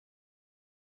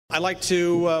I'd like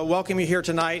to welcome you here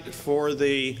tonight for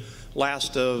the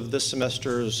last of this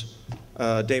semester's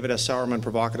David S. Saurman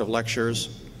Provocative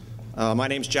Lectures. My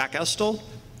name's Jack Estel.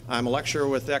 I'm a lecturer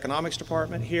with the Economics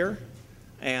Department here,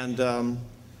 and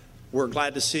we're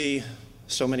glad to see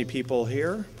so many people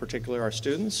here, particularly our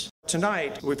students.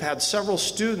 Tonight, we've had several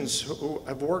students who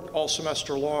have worked all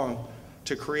semester long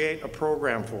to create a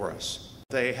program for us.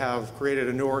 They have created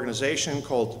a new organization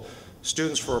called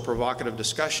Students for a Provocative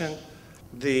Discussion.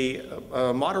 The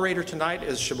moderator tonight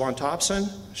is Siobhan Thompson.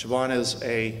 Siobhan is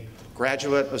a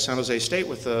graduate of San Jose State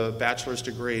with a bachelor's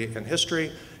degree in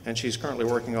history, and she's currently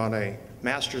working on a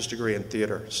master's degree in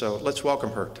theater. So let's welcome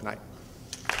her tonight.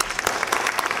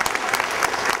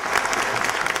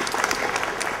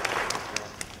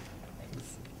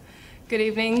 Good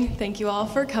evening. Thank you all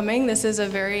for coming. This is a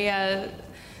very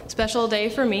special day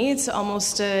for me. It's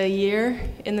almost a year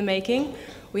in the making.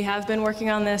 We have been working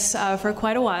on this for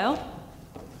quite a while.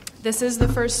 This is the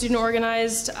first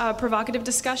student-organized provocative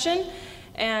discussion,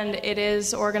 and it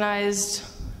is organized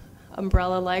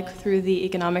umbrella-like through the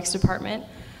Economics Department.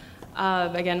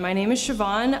 Again, my name is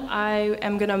Siobhan. I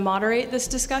am going to moderate this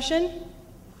discussion.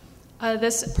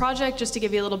 This project, just to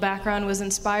give you a little background, was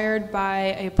inspired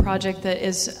by a project that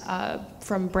is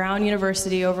from Brown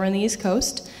University over in the East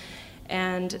Coast,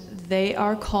 and they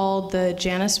are called the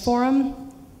Janus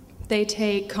Forum. They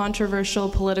take controversial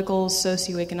political,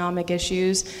 socioeconomic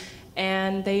issues,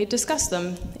 and they discuss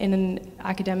them in an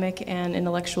academic and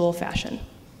intellectual fashion.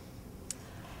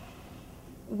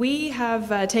 We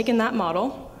have taken that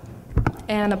model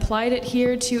and applied it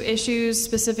here to issues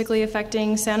specifically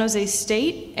affecting San Jose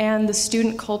State and the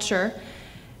student culture.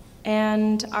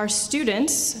 And our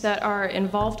students that are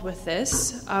involved with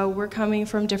this, we're coming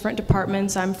from different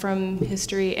departments. I'm from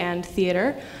history and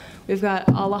theater. We've got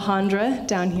Alejandra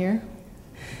down here.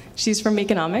 She's from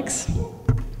economics.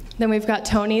 Then we've got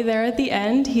Tony there at the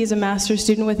end. He's a master's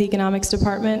student with the economics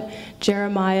department.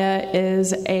 Jeremiah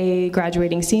is a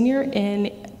graduating senior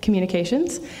in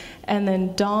communications. And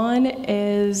then Dawn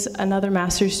is another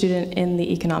master's student in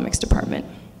the economics department.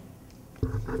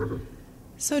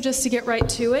 So just to get right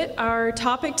to it, our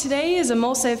topic today is a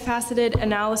multifaceted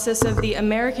analysis of the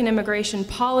American immigration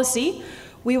policy.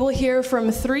 We will hear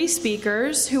from 3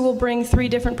 speakers who will bring 3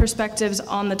 different perspectives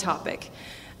on the topic.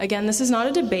 Again, this is not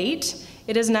a debate.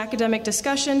 It is an academic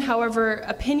discussion. However,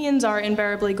 opinions are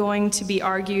invariably going to be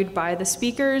argued by the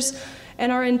speakers,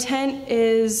 and our intent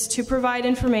is to provide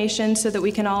information so that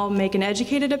we can all make an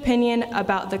educated opinion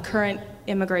about the current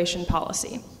immigration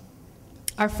policy.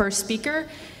 Our first speaker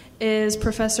is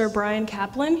Professor Bryan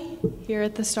Caplan, here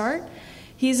at the start.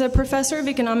 He's a professor of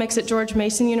economics at George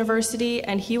Mason University,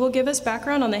 and he will give us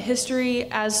background on the history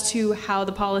as to how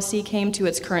the policy came to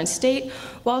its current state,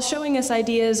 while showing us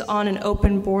ideas on an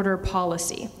open border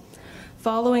policy.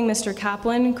 Following Mr.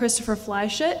 Caplan, Christopher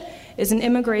Fleischut is an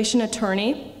immigration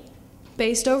attorney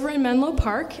based over in Menlo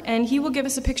Park, and he will give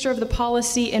us a picture of the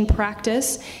policy in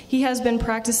practice. He has been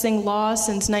practicing law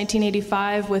since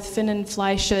 1985 with Finn and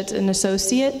Fleischut and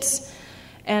Associates.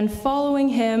 And following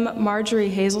him,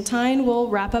 Majorie Hazeltine will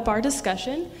wrap up our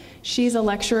discussion. She's a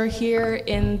lecturer here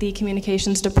in the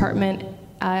communications department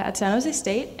at San Jose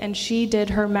State, and she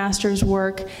did her master's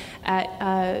work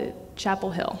at Chapel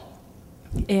Hill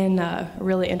in a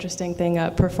really interesting thing,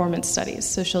 performance studies.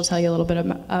 So she'll tell you a little bit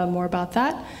more about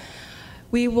that.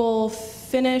 We will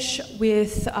finish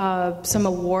with some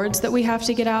awards that we have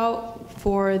to get out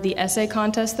for the essay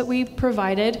contest that we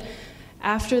provided.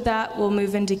 After that, we'll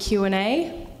move into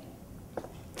Q&A.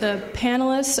 The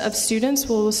panelists of students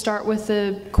will start with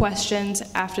the questions.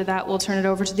 After that, we'll turn it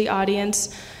over to the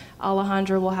audience.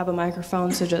 Alejandra will have a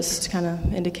microphone, so just kind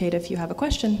of indicate if you have a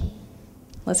question.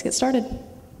 Let's get started.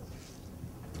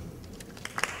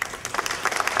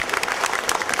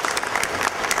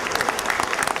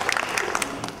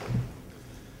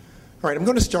 All right, I'm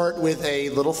going to start with a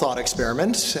little thought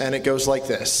experiment, and it goes like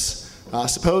this.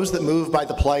 Suppose that moved by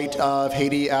the plight of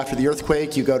Haiti after the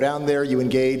earthquake, you go down there, you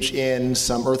engage in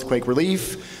some earthquake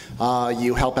relief,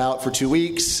 you help out for 2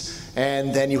 weeks,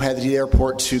 and then you head to the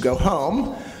airport to go home.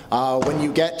 When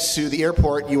you get to the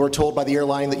airport, you are told by the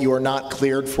airline that you are not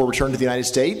cleared for return to the United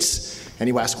States, and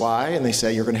you ask why, and they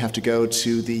say you're going to have to go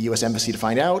to the U.S. Embassy to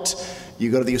find out.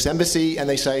 You go to the U.S. Embassy, and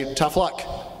they say, tough luck,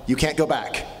 you can't go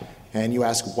back. And you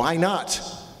ask, why not?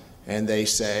 And they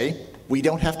say, we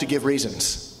don't have to give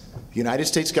reasons. The United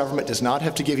States government does not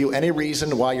have to give you any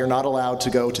reason why you're not allowed to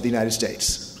go to the United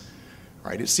States.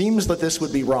 Right? It seems that this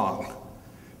would be wrong.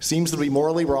 It seems to be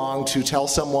morally wrong to tell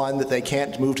someone that they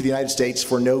can't move to the United States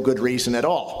for no good reason at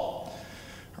all.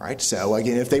 All right, so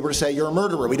again, if they were to say, you're a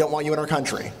murderer, we don't want you in our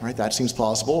country, right? That seems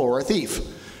plausible, or a thief.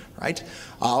 right?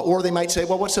 Or they might say,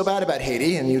 well, what's so bad about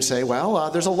Haiti? And you'd say,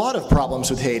 well, there's a lot of problems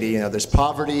with Haiti. You know, there's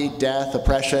poverty, death,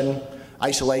 oppression,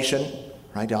 isolation,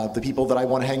 right? The people that I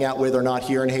want to hang out with are not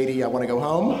here in Haiti. I want to go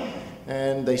home.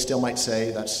 And they still might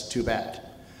say that's too bad.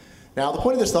 Now, the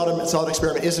point of this thought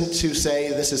experiment isn't to say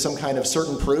this is some kind of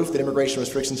certain proof that immigration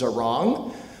restrictions are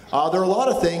wrong. There are a lot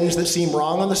of things that seem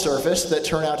wrong on the surface that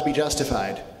turn out to be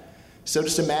justified. So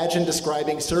just imagine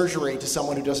describing surgery to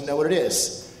someone who doesn't know what it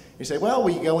is. You say, well,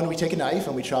 we go and we take a knife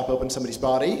and we chop open somebody's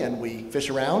body and we fish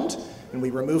around and we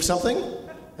remove something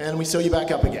and we sew you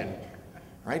back up again,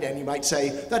 right? And you might say,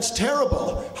 that's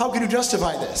terrible. How can you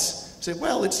justify this? You say,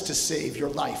 well, it's to save your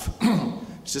life.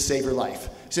 It's to save your life.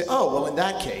 You say, oh, well, in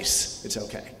that case, it's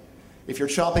okay. If you're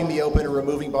chopping me open and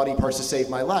removing body parts to save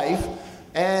my life,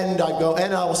 and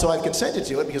I've consented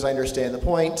to it because I understand the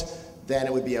point, then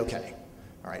it would be okay.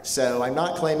 All right, so I'm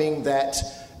not claiming that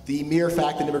the mere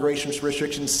fact that immigration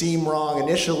restrictions seem wrong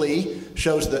initially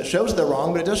shows they're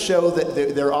wrong, but it does show that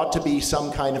there ought to be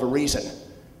some kind of a reason.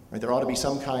 Right? There ought to be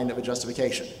some kind of a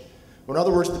justification. Or in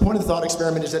other words, the point of the thought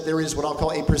experiment is that there is what I'll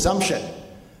call a presumption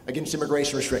against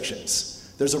immigration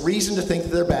restrictions. There's a reason to think that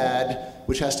they're bad,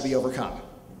 which has to be overcome.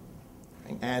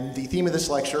 Okay? And the theme of this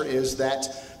lecture is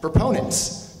that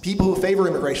proponents, people who favor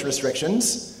immigration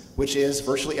restrictions, which is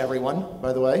virtually everyone,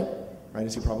 by the way, right,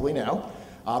 as you probably know,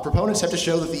 proponents have to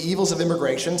show that the evils of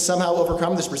immigration somehow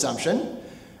overcome this presumption,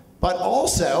 but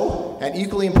also, and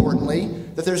equally importantly,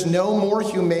 that there's no more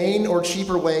humane or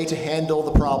cheaper way to handle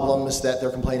the problems that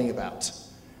they're complaining about.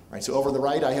 Right, so over on the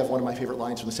right, I have one of my favorite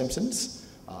lines from The Simpsons.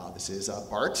 This is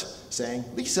Bart saying,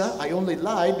 Lisa, I only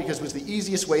lied because it was the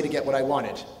easiest way to get what I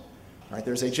wanted. Right,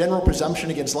 there's a general presumption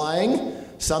against lying.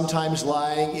 Sometimes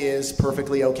lying is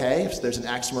perfectly okay. If there's an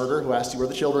axe murderer who asks you where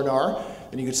the children are,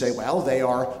 then you could say, well, they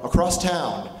are across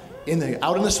town,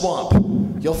 out in the swamp.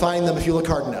 You'll find them if you look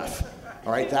hard enough.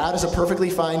 All right, that is a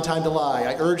perfectly fine time to lie.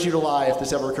 I urge you to lie if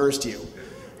this ever occurs to you.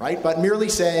 Right, but merely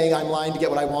saying I'm lying to get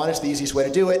what I want, it's the easiest way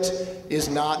to do it, is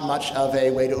not much of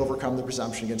a way to overcome the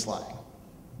presumption against lying.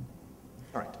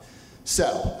 All right,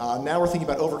 so now we're thinking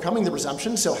about overcoming the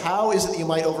presumption. So how is it that you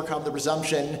might overcome the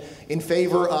presumption in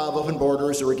favor of open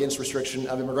borders or against restriction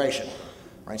of immigration?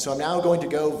 All right, so I'm now going to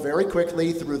go very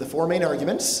quickly through the four main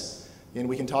arguments, and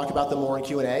we can talk about them more in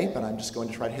Q&A, but I'm just going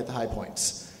to try to hit the high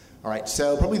points. All right,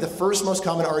 so probably the first most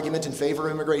common argument in favor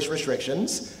of immigration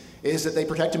restrictions is that they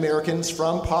protect Americans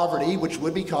from poverty, which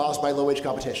would be caused by low-wage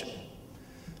competition.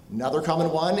 Another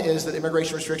common one is that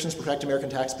immigration restrictions protect American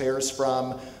taxpayers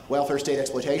from welfare state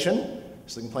exploitation.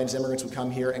 So the complaint is immigrants would come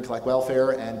here and collect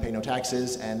welfare and pay no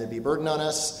taxes, and there'd be a burden on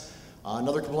us.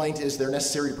 Another complaint is they're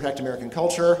necessary to protect American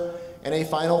culture. And a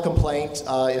final complaint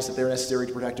is that they're necessary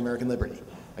to protect American liberty.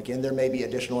 Again, there may be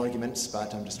additional arguments,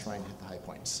 but I'm just trying to hit the high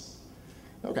points.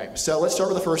 Okay, so let's start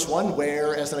with the first one,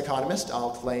 where, as an economist, I'll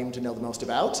claim to know the most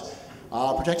about,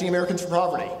 protecting Americans from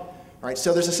poverty. All right,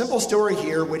 so there's a simple story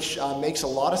here which makes a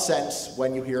lot of sense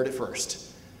when you hear it at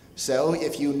first. So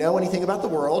if you know anything about the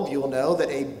world, you will know that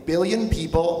 1 billion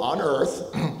people on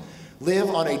Earth live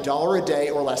on $1 a day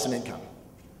or less in income.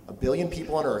 1 billion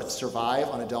people on Earth survive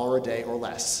on $1 a day or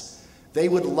less. They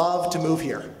would love to move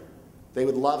here. They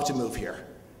would love to move here.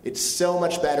 It's so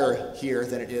much better here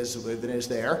than it is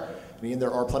there. I mean,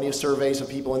 there are plenty of surveys of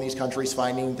people in these countries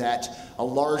finding that a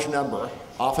large number,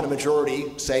 often a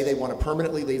majority, say they want to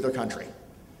permanently leave their country.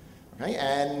 Okay?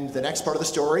 And the next part of the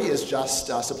story is just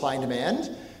supply and demand.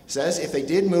 It says if they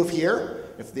did move here,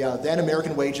 then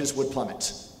American wages would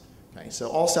plummet. Okay? So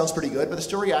all sounds pretty good, but the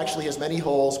story actually has many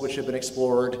holes which have been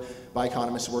explored by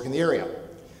economists who work in the area.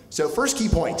 So first key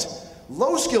point.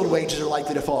 Low-skilled wages are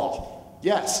likely to fall.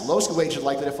 Yes, low-skilled wages are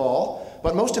likely to fall,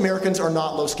 but most Americans are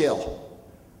not low-skilled.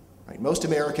 Right? Most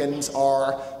Americans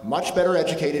are much better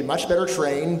educated, much better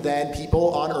trained than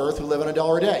people on Earth who live on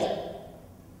 $1 a day.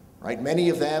 Right? Many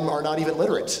of them are not even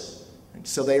literate. Right?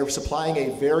 So they are supplying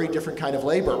a very different kind of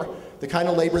labor, the kind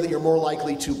of labor that you're more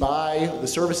likely to buy the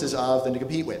services of than to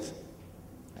compete with.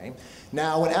 Okay?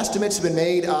 Now, when estimates have been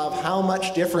made of how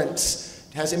much difference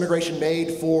has immigration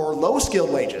made for low-skilled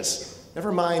wages,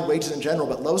 never mind wages in general,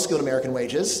 but low-skilled American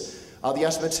wages, the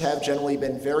estimates have generally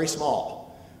been very small.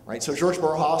 Right? So George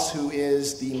Borjas, who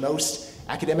is the most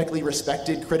academically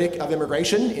respected critic of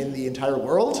immigration in the entire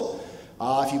world,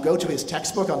 if you go to his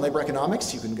textbook on labor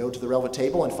economics, you can go to the relevant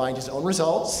table and find his own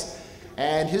results.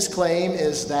 And his claim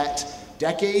is that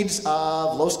decades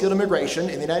of low-skilled immigration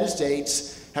in the United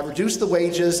States have reduced the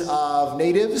wages of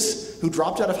natives who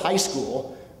dropped out of high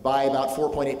school by about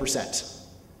 4.8%.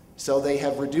 So they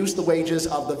have reduced the wages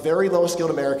of the very lowest skilled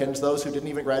Americans, those who didn't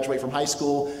even graduate from high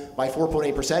school, by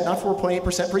 4.8%, not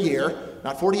 4.8% per year,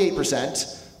 not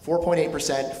 48%,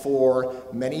 4.8% for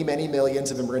many, many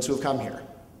millions of immigrants who have come here.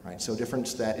 Right? So a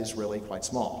difference that is really quite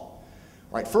small.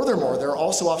 Right? Furthermore, there are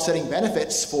also offsetting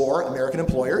benefits for American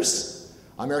employers,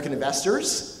 American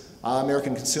investors,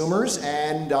 American consumers,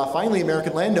 and finally,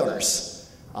 American landowners.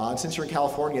 Since you're in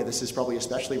California, this is probably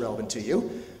especially relevant to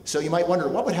you. So you might wonder,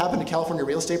 what would happen to California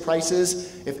real estate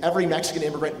prices if every Mexican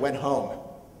immigrant went home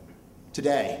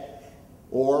today,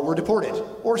 or were deported,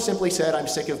 or simply said, I'm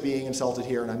sick of being insulted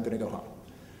here and I'm going to go home?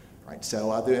 Right,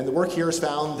 so and the work here has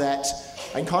found that,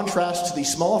 in contrast to the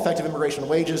small effect of immigration on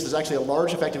wages, there's actually a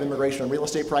large effect of immigration on real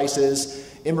estate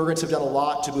prices. Immigrants have done a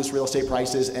lot to boost real estate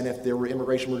prices, and if their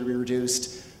immigration were to be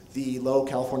reduced, the low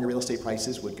California real estate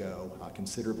prices would go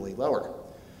considerably lower.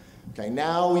 Okay,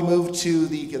 now we move to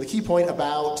the key point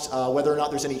about whether or not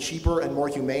there's any cheaper and more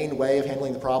humane way of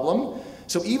handling the problem.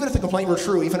 So even if the complaint were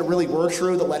true, even if it really were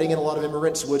true that letting in a lot of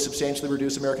immigrants would substantially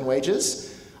reduce American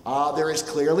wages, there is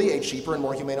clearly a cheaper and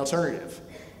more humane alternative,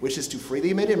 which is to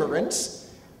freely admit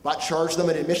immigrants, but charge them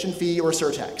an admission fee or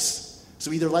surtax.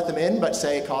 So either let them in, but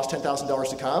say it costs $10,000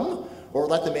 to come, or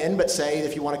let them in, but say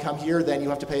if you want to come here, then you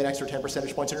have to pay an extra 10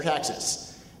 percentage points on your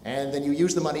taxes. And then you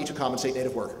use the money to compensate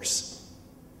native workers.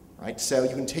 Right? So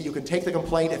you can take the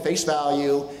complaint at face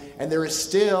value, and there is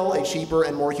still a cheaper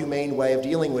and more humane way of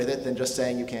dealing with it than just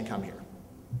saying you can't come here.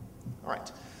 All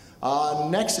right.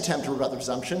 Next attempt to rebut the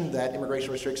presumption that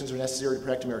immigration restrictions are necessary to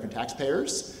protect American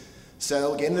taxpayers.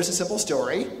 So again, there's a simple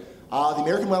story. The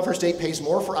American welfare state pays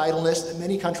more for idleness than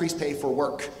many countries pay for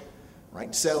work.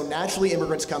 Right? So naturally,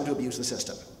 immigrants come to abuse the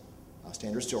system.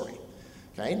 Standard story.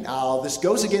 Okay, now this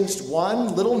goes against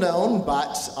one little known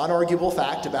but unarguable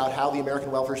fact about how the American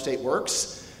welfare state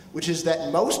works, which is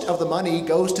that most of the money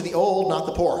goes to the old, not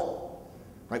the poor.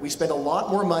 Right? We spend a lot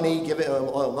more money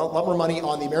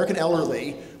on the American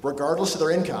elderly, regardless of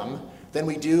their income, than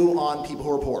we do on people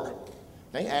who are poor.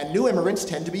 Okay? And new immigrants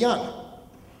tend to be young.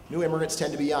 New immigrants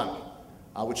tend to be young,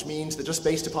 which means that just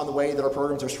based upon the way that our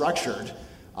programs are structured,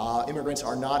 immigrants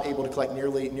are not able to collect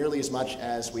nearly as much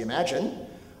as we imagine.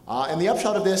 And the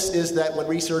upshot of this is that when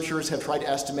researchers have tried to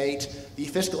estimate the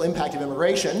fiscal impact of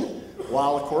immigration,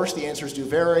 while of course the answers do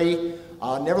vary,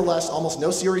 nevertheless almost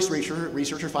no serious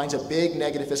researcher finds a big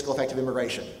negative fiscal effect of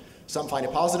immigration. Some find a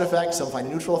positive effect, some find a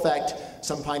neutral effect,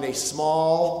 some find a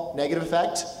small negative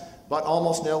effect, but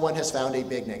almost no one has found a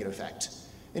big negative effect.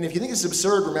 And if you think this is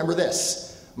absurd, remember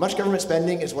this. Much government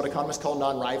spending is what economists call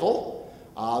non-rival.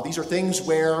 These are things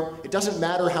where it doesn't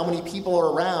matter how many people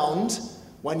are around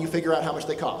when you figure out how much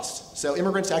they cost. So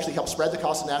immigrants actually help spread the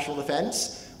cost of national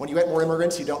defense. When you get more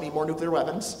immigrants, you don't need more nuclear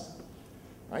weapons.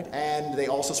 Right? And they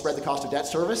also spread the cost of debt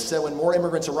service. So when more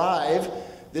immigrants arrive,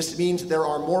 this means there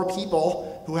are more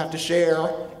people who have to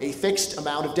share a fixed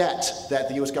amount of debt that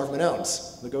the US government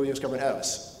owns, the US government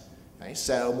owes. Okay?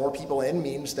 So more people in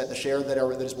means that the share that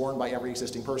is borne by every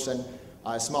existing person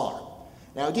is smaller.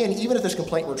 Now again, even if this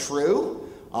complaint were true,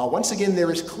 once again there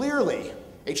is clearly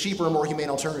a cheaper and more humane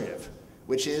alternative,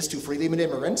 which is to freely admit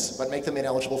immigrants, but make them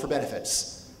ineligible for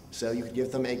benefits. So you could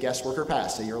give them a guest worker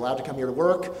pass. So you're allowed to come here to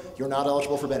work, you're not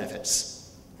eligible for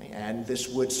benefits. Okay? And this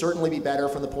would certainly be better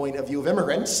from the point of view of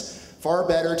immigrants. Far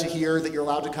better to hear that you're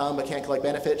allowed to come but can't collect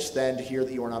benefits than to hear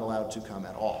that you are not allowed to come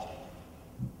at all.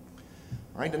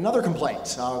 All right, another complaint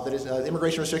that is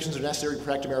immigration restrictions are necessary to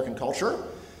protect American culture.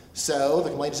 So the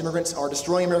complaint is immigrants are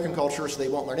destroying American culture, so they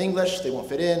won't learn English, they won't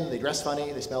fit in, they dress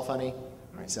funny, they smell funny,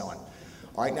 all right, so on.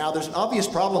 All right, now there's an obvious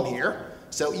problem here.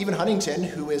 So even Huntington,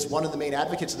 who is one of the main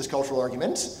advocates of this cultural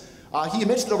argument, he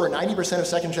admits that over 90% of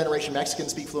second-generation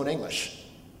Mexicans speak fluent English.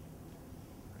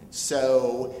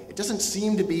 So it doesn't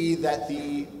seem to be that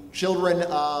the children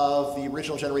of the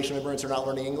original generation of immigrants are not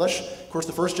learning English. Of course,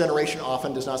 the first generation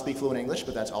often does not speak fluent English,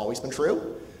 but that's always been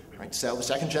true. Right, so the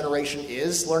second generation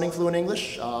is learning fluent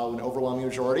English, an overwhelming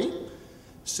majority.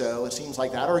 So it seems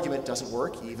like that argument doesn't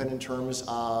work, even in terms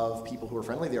of people who are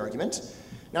friendly to the argument.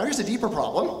 Now here's a deeper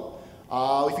problem.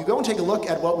 If you go and take a look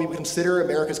at what we would consider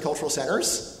America's cultural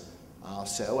centers,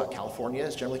 California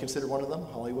is generally considered one of them,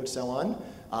 Hollywood, so on.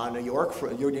 New York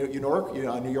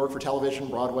for television,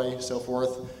 Broadway, so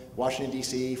forth. Washington,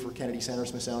 D.C. for Kennedy Center,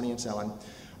 Smithsonian, so on.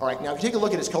 All right, now if you take a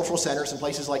look at its cultural centers in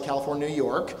places like California, New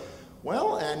York,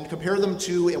 well, and compare them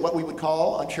to what we would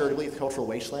call, uncharitably, the cultural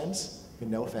wastelands.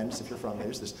 No offense if you're from there.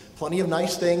 There's plenty of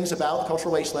nice things about the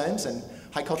cultural wastelands, and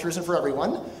high culture isn't for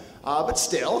everyone. But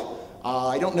still,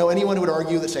 I don't know anyone who would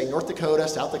argue that, say, North Dakota,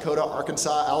 South Dakota,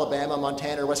 Arkansas, Alabama,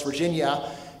 Montana, or West Virginia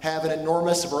have an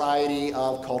enormous variety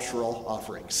of cultural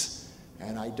offerings.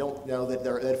 And I don't know that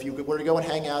if you were to go and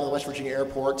hang out at the West Virginia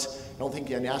airport, I don't think,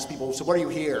 and ask people, so what are you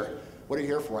here? What are you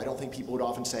here for? I don't think people would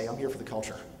often say, I'm here for the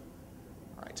culture.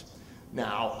 All right.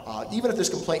 Now, even if this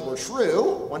complaint were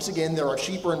true, once again, there are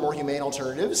cheaper and more humane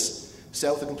alternatives.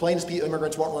 So if the complaint is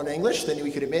immigrants won't learn English, then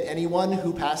we could admit anyone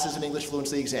who passes an English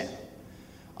fluency exam.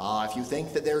 If you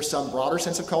think that there's some broader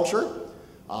sense of culture,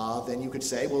 then you could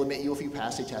say, we'll admit you if you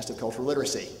pass a test of cultural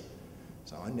literacy.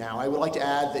 So now I would like to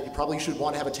add that you probably should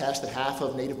want to have a test that half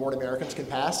of native-born Americans can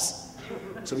pass.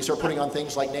 So if you start putting on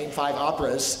things like name 5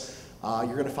 operas,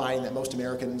 you're going to find that most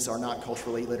Americans are not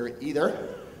culturally literate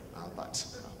either, but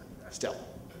still.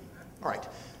 All right.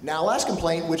 Now, last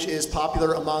complaint, which is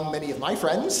popular among many of my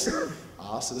friends,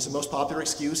 so this is the most popular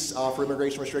excuse for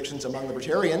immigration restrictions among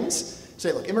libertarians,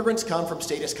 say, look, immigrants come from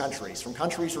statist countries, from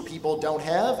countries where people don't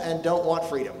have and don't want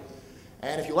freedom.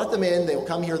 And if you let them in, they will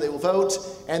come here, they will vote,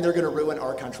 and they're going to ruin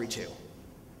our country too.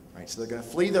 Right? So they're going to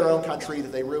flee their own country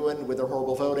that they ruined with their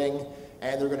horrible voting,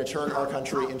 and they're going to turn our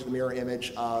country into the mirror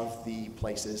image of the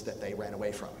places that they ran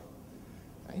away from.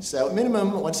 Right? So at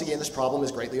minimum, once again, this problem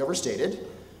is greatly overstated.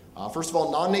 First of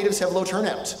all, non-natives have low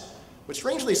turnout, which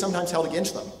strangely is sometimes held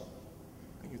against them.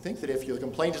 You think that if your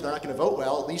complaint is they're not going to vote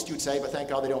well, at least you'd say, but thank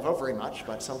God they don't vote very much,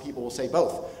 but some people will say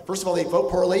both. First of all, they vote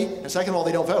poorly, and second of all,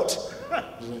 they don't vote.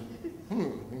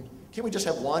 Can't we just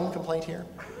have one complaint here?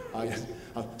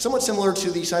 Somewhat similar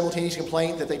to the simultaneous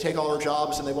complaint that they take all our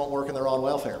jobs and they won't work and they're on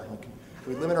welfare.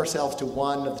 Can we limit ourselves to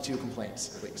one of the two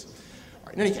complaints, please? All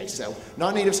right, in any case, so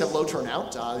non-natives have low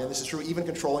turnout, and this is true even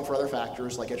controlling for other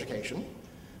factors like education.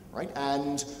 Right?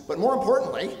 But more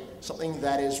importantly, something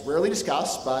that is rarely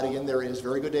discussed, but again, there is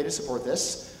very good data to support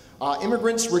this,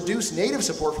 immigrants reduce native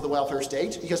support for the welfare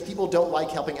state because people don't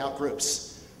like helping out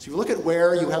groups. So if you look at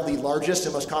where you have the largest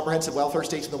and most comprehensive welfare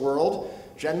states in the world,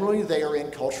 generally they are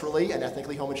in culturally and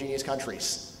ethnically homogeneous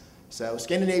countries. So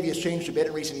Scandinavia has changed a bit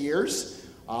in recent years,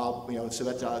 so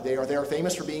that they are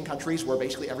famous for being countries where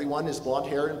basically everyone is blonde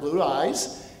hair and blue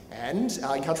eyes, and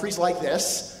in countries like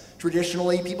this,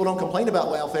 traditionally, people don't complain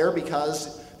about welfare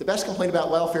because the best complaint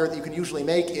about welfare that you can usually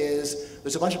make is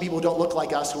there's a bunch of people who don't look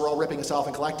like us who are all ripping us off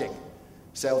and collecting.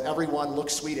 So if everyone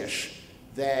looks Swedish,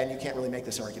 then you can't really make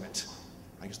this argument.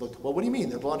 I just look, well, what do you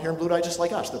mean? They're blonde hair and blue eyes just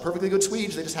like us. They're perfectly good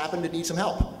Swedes. They just happen to need some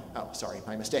help. Oh, sorry,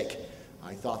 my mistake.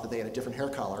 I thought that they had a different hair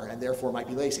color and therefore might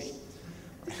be lazy.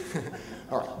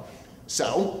 All right.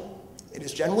 So it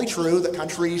is generally true that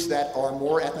countries that are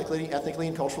more ethnically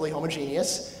and culturally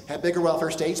homogeneous have bigger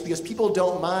welfare states because people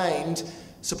don't mind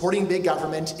supporting big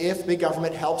government if big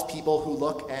government helps people who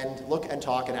look and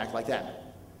talk and act like them.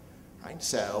 Right?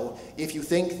 So if you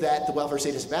think that the welfare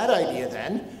state is a bad idea,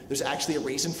 then there's actually a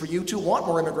reason for you to want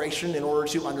more immigration in order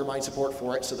to undermine support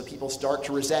for it so that people start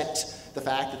to resent the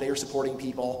fact that they are supporting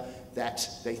people that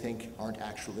they think are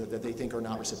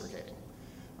not reciprocating.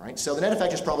 Right? So the net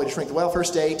effect is probably to shrink the welfare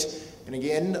state. And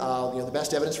again, the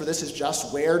best evidence for this is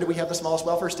just where do we have the smallest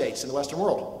welfare states in the Western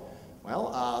world?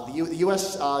 Well, the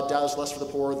U.S. does less for the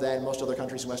poor than most other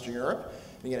countries in Western Europe.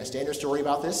 And again, a standard story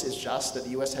about this is just that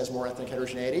the U.S. has more ethnic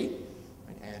heterogeneity.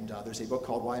 And there's a book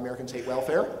called Why Americans Hate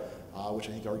Welfare, which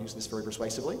I think argues this very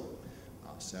persuasively.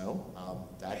 That's,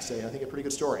 I think, a pretty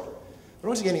good story. But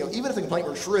once again, even if the complaint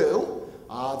were true,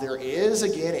 there is,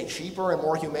 again, a cheaper and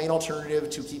more humane alternative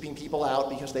to keeping people out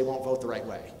because they won't vote the right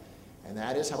way. And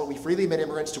that is how about we freely admit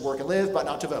immigrants to work and live, but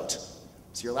not to vote.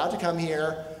 So you're allowed to come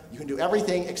here. You can do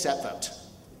everything except vote,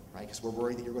 right? Because we're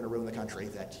worried that you're going to ruin the country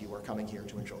that you are coming here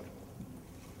to enjoy.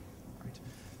 Right.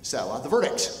 So the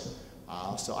verdict.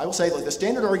 So I will say that the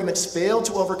standard arguments failed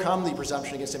to overcome the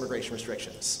presumption against immigration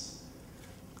restrictions.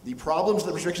 The problems that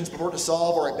the restrictions purport to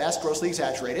solve are at best grossly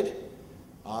exaggerated.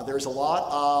 There's a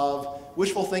lot of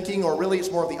wishful thinking, or really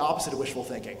it's more of the opposite of wishful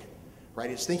thinking. Right?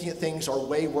 It's thinking that things are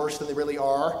way worse than they really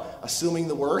are, assuming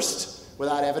the worst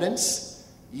without evidence,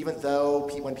 even though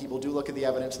when people do look at the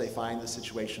evidence, they find the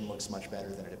situation looks much better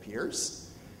than it appears.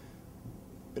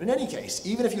 But in any case,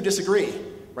 even if you disagree,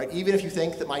 right, even if you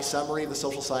think that my summary of the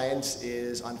social science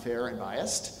is unfair and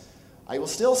biased, I will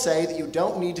still say that you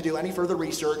don't need to do any further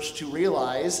research to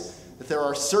realize that there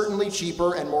are certainly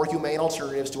cheaper and more humane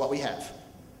alternatives to what we have.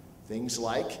 Things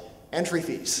like entry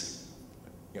fees.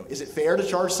 Is it fair to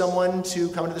charge someone to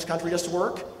come into this country just to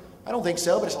work? I don't think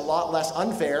so, but it's a lot less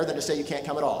unfair than to say you can't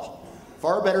come at all.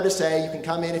 Far better to say you can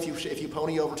come in if you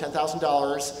pony over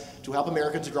 $10,000 to help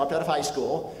Americans who dropped out of high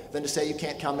school than to say you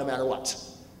can't come no matter what.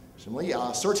 Similarly,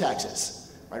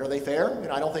 surtaxes. Right? Are they fair?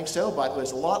 I don't think so, but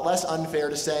it's a lot less unfair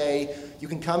to say you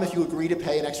can come if you agree to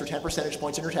pay an extra 10 percentage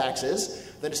points in your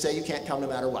taxes than to say you can't come no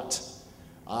matter what.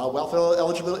 Welfare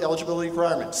eligibility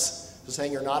requirements. So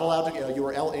saying you're not allowed to, you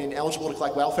are ineligible to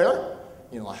collect welfare,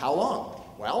 how long?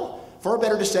 Well, far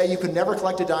better to say you can never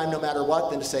collect a dime no matter what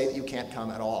than to say that you can't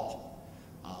come at all.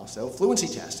 So fluency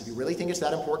test. If you really think it's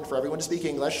that important for everyone to speak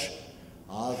English,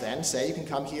 then say you can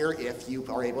come here if you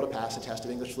are able to pass a test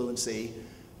of English fluency.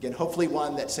 Again, hopefully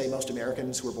one that, say, most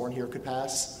Americans who are born here could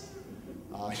pass.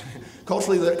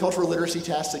 Cultural literacy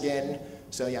tests, again.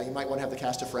 So yeah, you might want to have the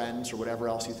cast of Friends or whatever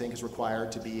else you think is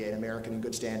required to be an American in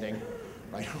good standing.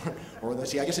 Right? Or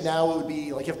let's see, I guess now it would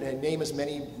be like you have to name as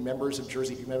many members of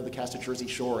the cast of Jersey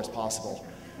Shore as possible.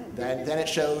 Then it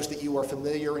shows that you are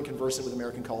familiar and conversant with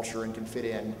American culture and can fit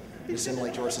in and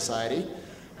assimilate to our society.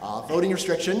 Voting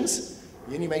restrictions.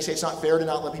 You may say it's not fair to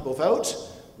not let people vote.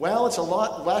 Well, it's a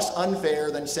lot less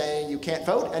unfair than saying you can't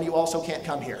vote and you also can't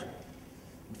come here.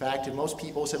 In fact, most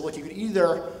people said, look, you could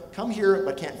either come here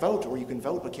but can't vote, or you can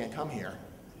vote but can't come here.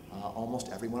 Almost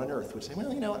everyone on earth would say,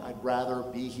 well, you know what, I'd rather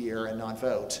be here and not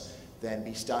vote than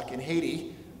be stuck in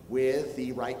Haiti with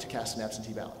the right to cast an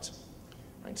absentee ballot.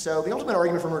 Right? So the ultimate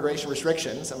argument for immigration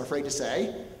restrictions, I'm afraid to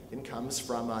say, comes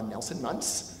from Nelson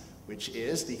Muntz, which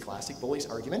is the classic bully's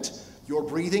argument. You're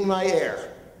breathing my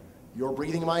air. You're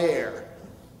breathing my air.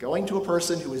 Going to a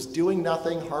person who is doing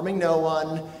nothing, harming no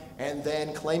one, and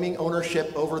then claiming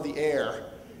ownership over the air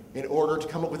in order to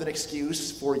come up with an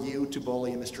excuse for you to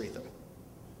bully and mistreat them.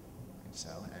 So,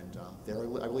 and there,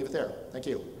 I will leave it there. Thank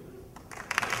you.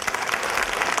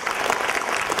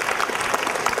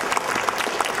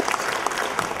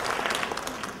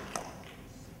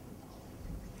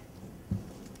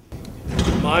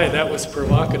 My, that was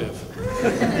provocative.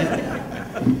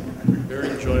 Very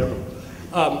enjoyable.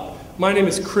 My name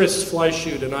is Chris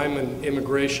Fleischut, and I'm an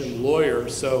immigration lawyer.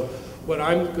 So what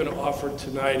I'm going to offer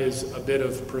tonight is a bit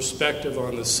of perspective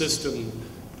on the system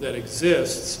that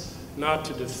exists, not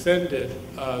to defend it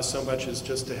so much as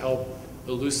just to help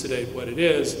elucidate what it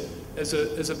is,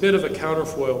 as a bit of a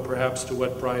counterfoil perhaps to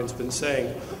what Brian's been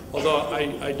saying. Although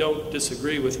I don't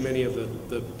disagree with many of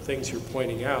the things you're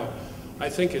pointing out. I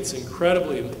think it's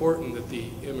incredibly important that the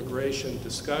immigration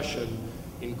discussion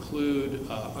include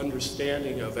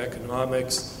understanding of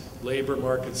economics, labor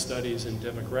market studies, and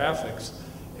demographics,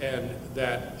 and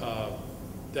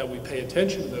that we pay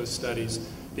attention to those studies,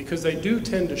 because they do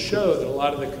tend to show that a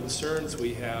lot of the concerns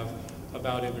we have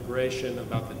about immigration,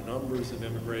 about the numbers of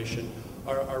immigration,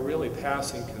 are really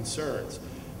passing concerns.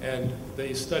 And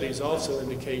these studies also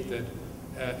indicate that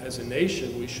as a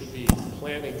nation we should be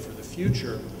planning for the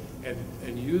future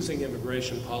and using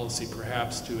immigration policy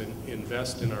perhaps to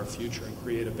invest in our future and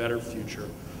create a better future.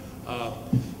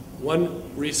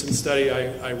 One recent study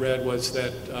I read was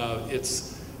that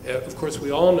of course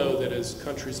we all know that as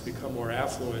countries become more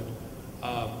affluent,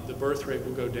 the birth rate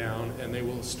will go down and they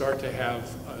will start to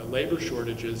have labor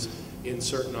shortages in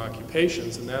certain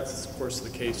occupations, and that's of course the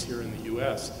case here in the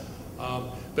US.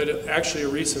 But actually a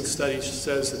recent study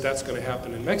says that that's going to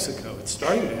happen in Mexico. It's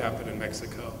starting to happen in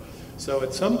Mexico. So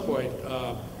at some point,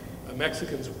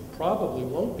 Mexicans probably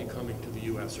won't be coming to the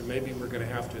US, or maybe we're going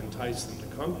to have to entice them to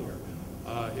come here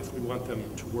if we want them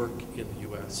to work in the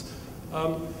US.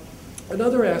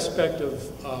 Another aspect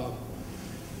of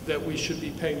that we should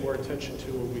be paying more attention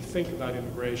to when we think about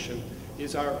immigration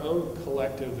is our own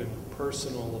collective and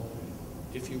personal,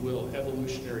 if you will,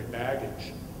 evolutionary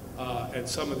baggage. And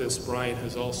some of this Brian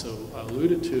has also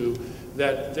alluded to,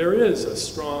 that there is a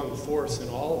strong force in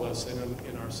all of us and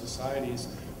in our societies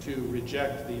to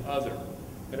reject the other.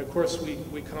 And of course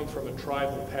we come from a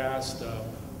tribal past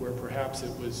where perhaps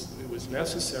it was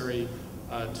necessary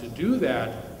to do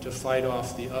that, to fight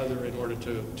off the other in order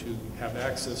to have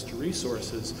access to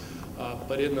resources.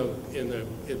 But in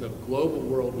the global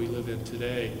world we live in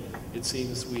today, it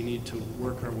seems we need to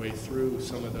work our way through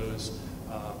some of those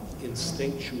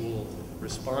instinctual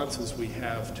responses we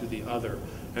have to the other.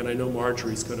 And I know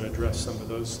Marjorie's going to address some of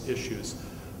those issues.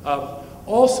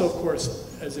 Also, of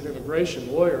course, as an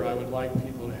immigration lawyer, I would like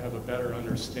people to have a better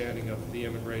understanding of the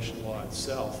immigration law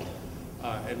itself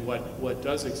and what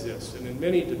does exist. And in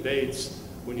many debates,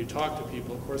 when you talk to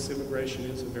people, of course, immigration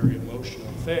is a very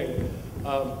emotional thing.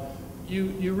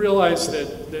 You realize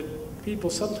that people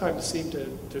sometimes seem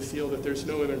to feel that there's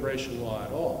no immigration law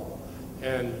at all.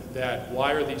 And that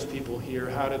why are these people here?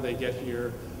 How did they get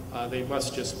here? They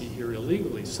must just be here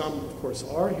illegally. Some, of course,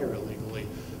 are here illegally.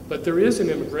 But there is an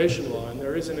immigration law, and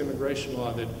there is an immigration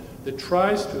law that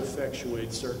tries to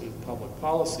effectuate certain public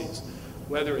policies.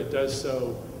 Whether it does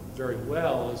so very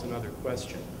well is another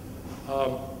question.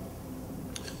 So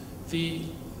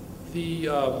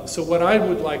what I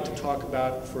would like to talk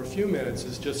about for a few minutes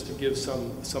is just to give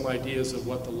some ideas of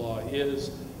what the law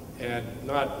is, and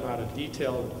not a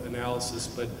detailed analysis,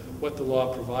 but what the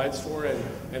law provides for,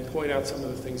 and point out some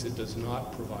of the things it does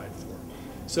not provide for.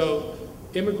 So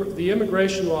the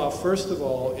immigration law, first of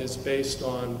all, is based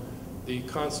on the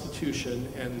Constitution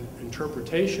and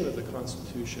interpretation of the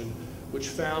Constitution, which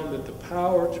found that the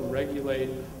power to regulate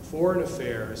foreign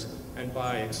affairs and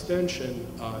by extension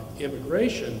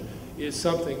immigration is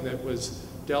something that was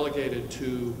delegated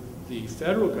to the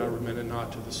federal government and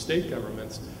not to the state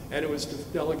governments, and it was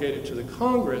delegated to the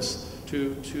Congress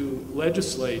to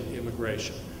legislate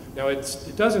immigration. Now,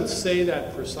 it doesn't say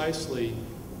that precisely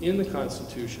in the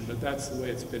Constitution, but that's the way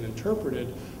it's been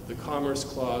interpreted. The Commerce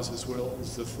Clause as well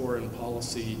as the Foreign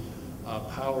Policy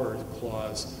Power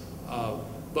Clause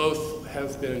both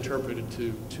have been interpreted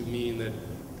to mean that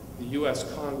the U.S.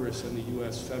 Congress and the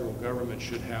U.S. federal government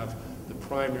should have the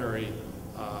primary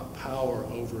power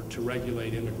to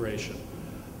regulate immigration,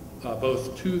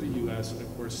 both to the U.S. and,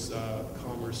 of course,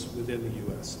 commerce within the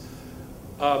U.S.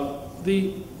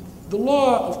 The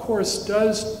law, of course,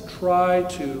 does try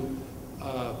to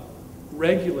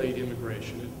regulate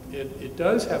immigration. It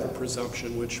does have a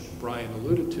presumption, which Bryan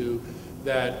alluded to,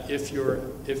 that if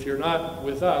you're not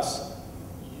with us,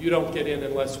 you don't get in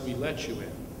unless we let you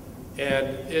in. And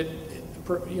it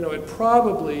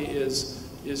probably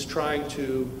is trying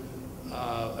to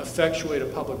effectuate a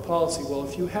public policy. Well,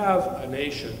 if you have a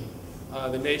nation,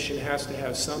 the nation has to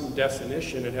have some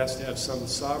definition, it has to have some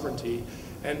sovereignty,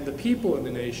 and the people in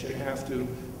the nation have to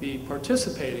be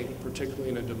participating, particularly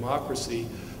in a democracy,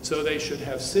 so they should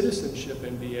have citizenship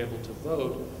and be able to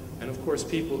vote. And of course,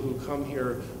 people who come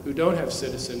here who don't have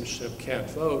citizenship can't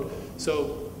vote.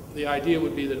 So the idea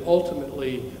would be that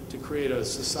ultimately, to create a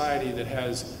society that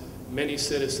has many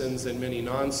citizens and many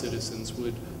non-citizens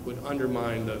would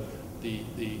undermine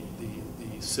the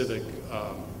civic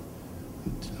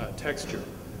texture.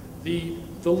 The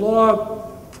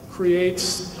law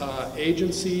creates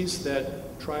agencies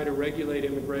that try to regulate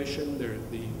immigration.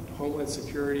 The Homeland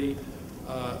Security,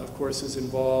 of course, is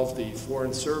involved. The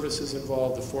Foreign Service is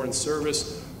involved. The Foreign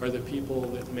Service are the people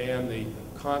that man the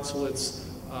consulates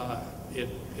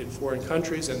in foreign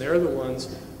countries, and they're the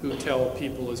ones who tell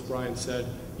people, as Bryan said,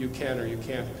 you can or you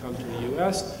can't come to the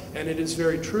U.S. And it is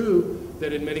very true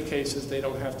that in many cases they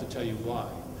don't have to tell you why.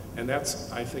 And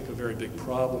that's, I think, a very big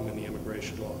problem in the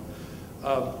immigration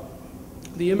law.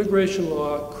 The immigration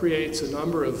law creates a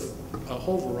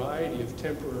whole variety of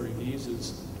temporary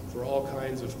visas for all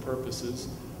kinds of purposes.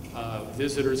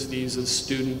 Visitors visas,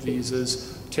 student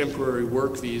visas, temporary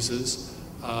work visas,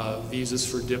 visas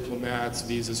for diplomats,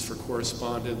 visas for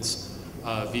correspondents,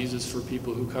 visas for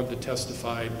people who come to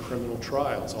testify in criminal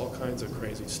trials, all kinds of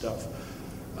crazy stuff.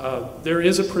 There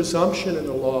is a presumption in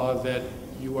the law that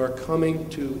you are coming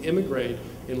to immigrate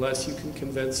unless you can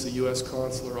convince the U.S.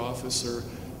 consular officer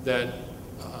that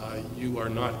you are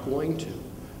not going to.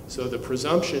 So the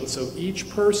presumption, so each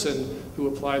person who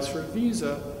applies for a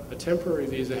visa, a temporary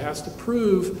visa, has to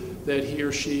prove that he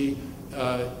or she,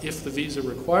 if the visa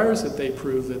requires that they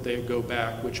prove that they go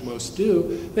back, which most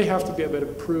do, they have to be able to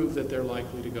prove that they're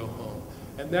likely to go home.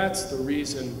 And that's the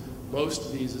reason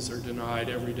most visas are denied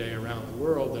every day around the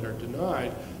world, that are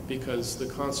denied because the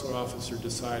consular officer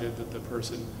decided that the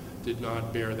person did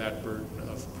not bear that burden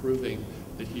of proving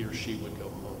that he or she would go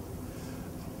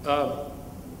home.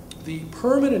 The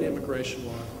permanent immigration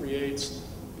law creates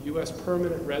U.S.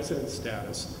 permanent resident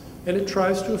status, and it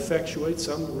tries to effectuate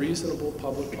some reasonable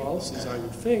public policies, I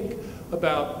would think,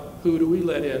 about who do we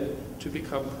let in to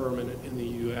become permanent in the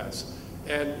U.S.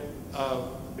 And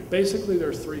basically there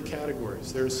are three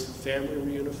categories. There's family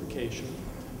reunification,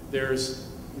 there's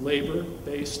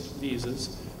labor-based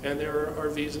visas, and there are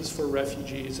visas for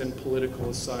refugees and political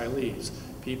asylees,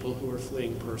 people who are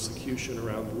fleeing persecution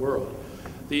around the world.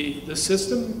 The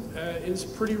system is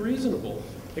pretty reasonable,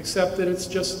 except that it's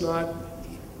just not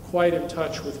quite in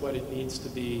touch with what it needs to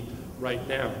be right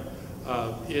now.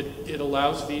 It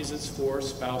allows visas for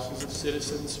spouses of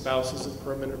citizens, spouses of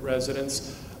permanent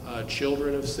residents,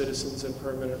 children of citizens and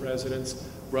permanent residents,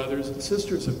 brothers and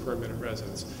sisters of permanent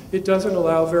residents. It doesn't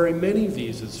allow very many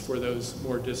visas for those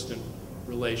more distant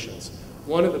relations.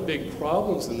 One of the big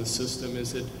problems in the system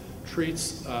is it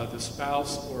treats the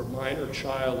spouse or minor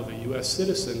child of a U.S.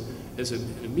 citizen as an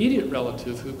immediate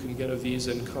relative who can get a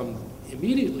visa and come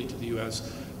immediately to the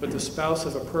U.S., but the spouse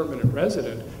of a permanent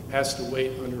resident has to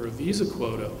wait under a visa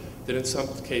quota that in some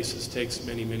cases takes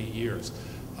many, many years.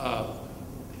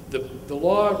 The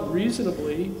law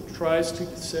reasonably tries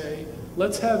to say,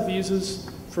 let's have visas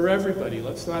for everybody.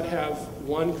 Let's not have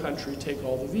one country take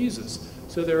all the visas.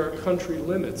 So there are country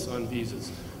limits on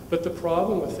visas. But the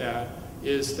problem with that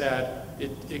is that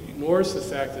it ignores the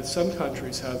fact that some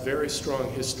countries have very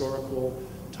strong historical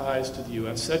ties to the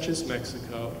U.S., such as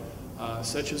Mexico,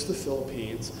 such as the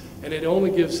Philippines, and it only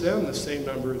gives them the same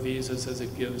number of visas as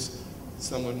it gives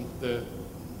someone, the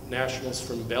nationals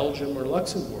from Belgium or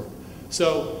Luxembourg.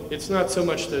 So it's not so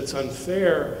much that it's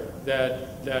unfair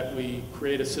that we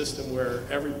create a system where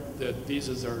the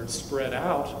visas are spread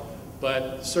out,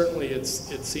 but certainly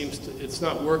it's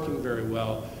not working very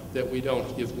well that we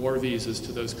don't give more visas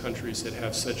to those countries that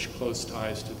have such close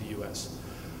ties to the U.S.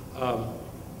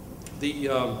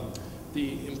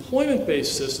 The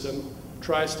employment-based system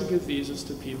tries to give visas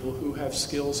to people who have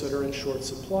skills that are in short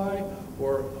supply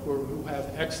or who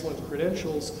have excellent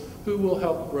credentials who will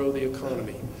help grow the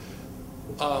economy.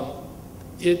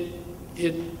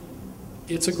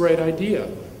 It's a great idea.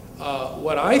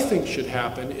 What I think should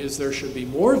happen is there should be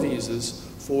more visas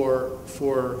for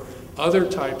other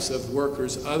types of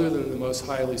workers other than the most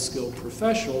highly skilled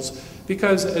professionals,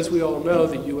 because as we all know,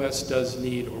 the U.S. does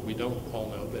need, or we don't all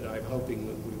know, but I'm hoping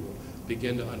that we will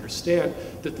begin to understand,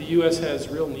 that the U.S. has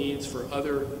real needs for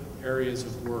other areas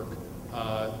of work,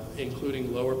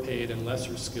 including lower paid and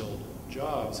lesser skilled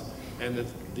jobs, and that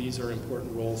these are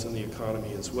important roles in the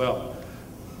economy as well.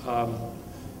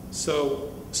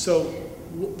 So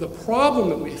the problem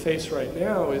that we face right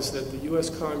now is that the U.S.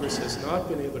 Congress has not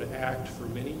been able to act for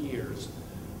many years,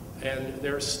 and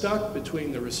they're stuck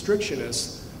between the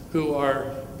restrictionists who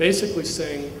are basically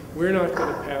saying, we're not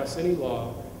going to pass any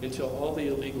law until all the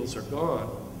illegals are gone,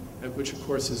 which of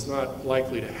course is not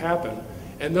likely to happen,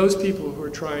 and those people who are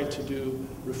trying to do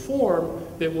reform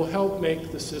that will help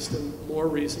make the system more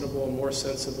reasonable and more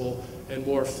sensible and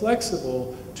more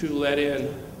flexible to let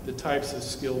in the types of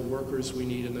skilled workers we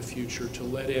need in the future, to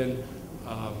let in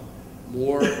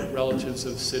more relatives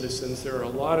of citizens. There are a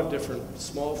lot of different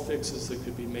small fixes that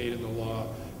could be made in the law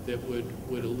that would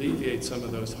alleviate some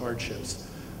of those hardships.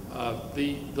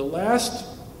 The last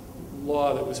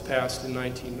law that was passed in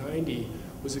 1990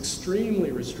 was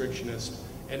extremely restrictionist,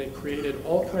 and it created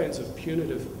all kinds of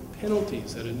punitive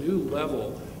penalties at a new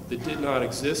level that did not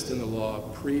exist in the law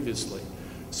previously.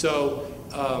 So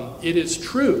it is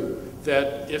true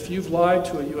that if you've lied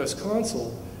to a U.S.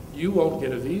 consul, you won't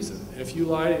get a visa. If you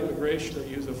lie to immigration or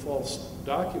use a false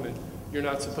document, you're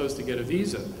not supposed to get a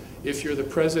visa. If you're the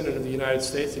President of the United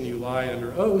States and you lie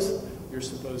under oath, you're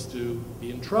supposed to be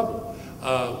in trouble.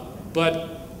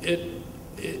 But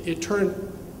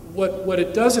what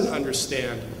it doesn't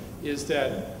understand is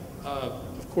that,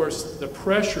 of course, the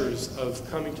pressures of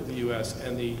coming to the U.S.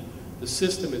 and the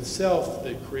system itself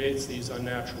that creates these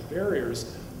unnatural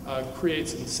barriers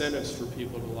creates incentives for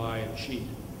people to lie and cheat.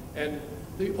 And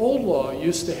the old law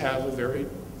used to have a very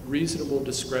reasonable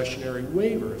discretionary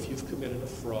waiver. If you've committed a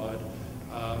fraud,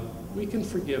 we can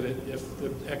forgive it if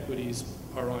the equities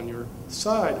are on your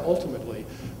side, ultimately.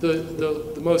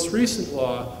 The most recent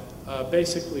law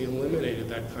basically eliminated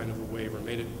that kind of a waiver,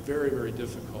 made it very, very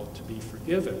difficult to be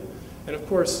forgiven. And of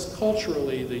course,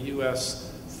 culturally, the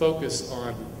U.S. focus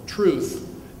on truth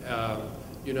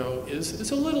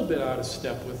is a little bit out of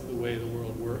step with the way the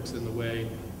world works and the way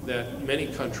that many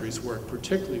countries work,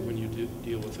 particularly when you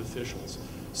deal with officials.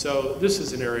 So this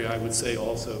is an area I would say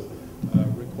also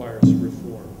requires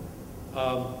reform.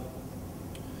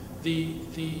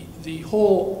 The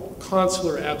whole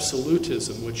consular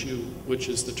absolutism, which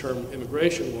is the term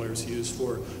immigration lawyers use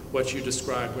for what you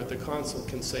described, where the consul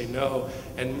can say no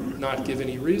and not give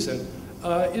any reason,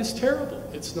 is terrible.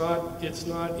 It's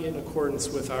not in accordance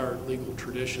with our legal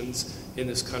traditions in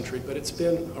this country, but it's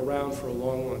been around for a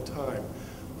long, long time.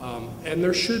 And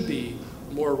there should be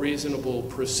more reasonable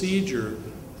procedure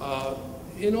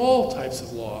in all types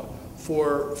of law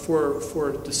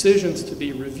for decisions to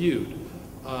be reviewed.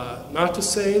 Not to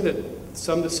say that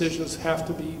some decisions have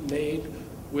to be made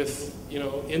with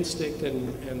instinct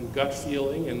and gut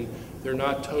feeling, and they're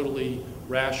not totally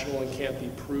rational and can't be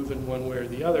proven one way or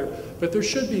the other, but there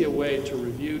should be a way to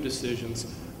review decisions,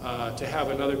 to have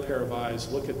another pair of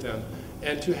eyes look at them,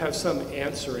 and to have some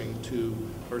answering to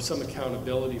or some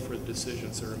accountability for the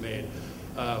decisions that are made.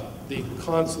 The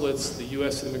consulates, the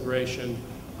U.S. immigration,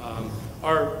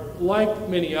 are like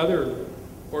many other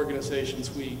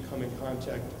organizations we come in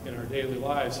contact in our daily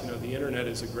lives. The internet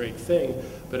is a great thing,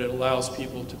 but it allows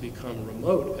people to become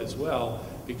remote as well,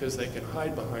 because they can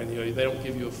hide behind they don't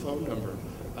give you a phone number.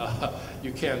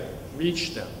 You can't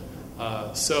reach them.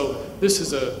 So this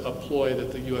is a ploy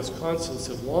that the U.S. consulates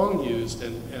have long used,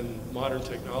 and modern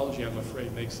technology, I'm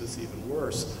afraid, makes this even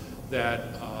worse, that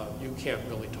you can't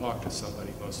really talk to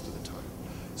somebody most of the time.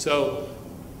 So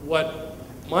what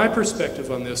my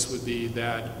perspective on this would be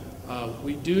that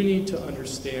we do need to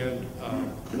understand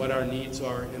what our needs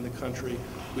are in the country.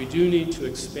 We do need to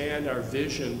expand our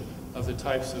vision of the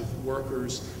types of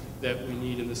workers that we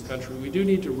need in this country. We do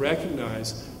need to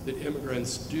recognize that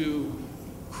immigrants do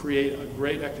create a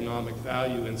great economic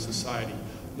value in society.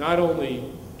 Not only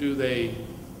do they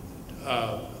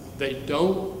They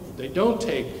don't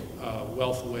take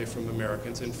wealth away from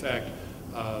Americans. In fact,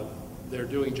 they're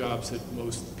doing jobs that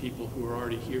most people who are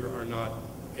already here are not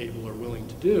able or willing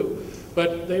to do.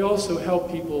 But they also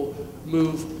help people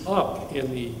move up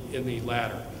in the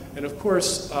ladder. And of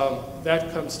course,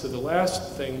 that comes to the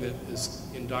last thing that is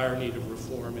in dire need of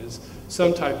reform, is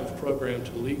some type of program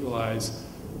to legalize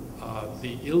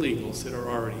the illegals that are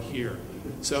already here.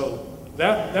 So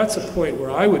that's a point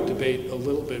where I would debate a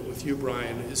little bit with you,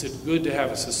 Bryan. Is it good to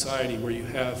have a society where you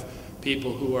have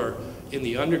people who are in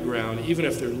the underground, even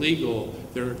if they're legal,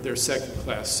 they're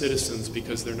second-class citizens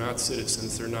because they're not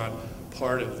citizens, they're not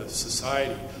part of the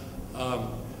society.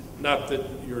 Not that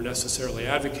you're necessarily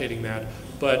advocating that,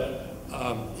 but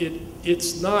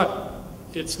it's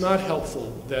not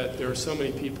helpful that there are so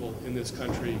many people in this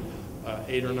country,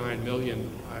 8 or 9 million,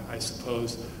 I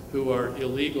suppose, who are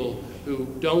illegal, who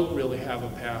don't really have a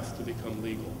path to become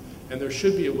legal. And there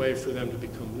should be a way for them to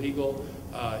become legal.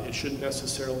 It shouldn't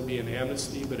necessarily be an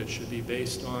amnesty, but it should be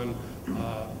based on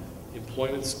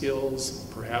employment skills,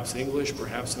 perhaps English,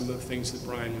 perhaps some of the things that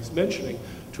Bryan was mentioning,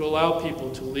 to allow people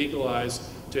to legalize,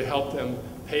 to help them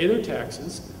pay their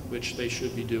taxes, which they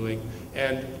should be doing,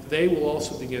 and they will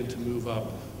also begin to move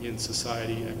up in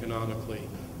society economically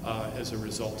as a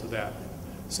result of that.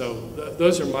 So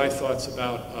those are my thoughts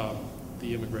about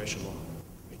the immigration law.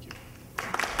 Thank you.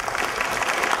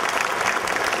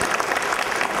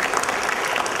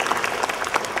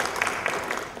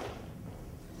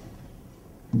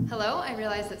 Hello, I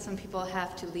realize that some people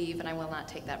have to leave, and I will not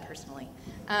take that personally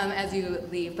as you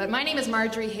leave. But my name is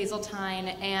Majorie Hazeltine,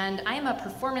 and I am a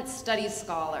performance studies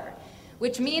scholar,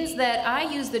 which means that I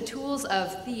use the tools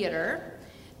of theater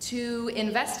to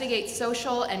investigate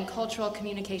social and cultural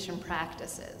communication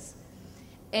practices.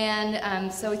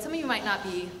 And so some of you might not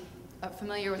be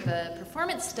familiar with the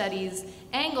performance studies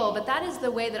angle, but that is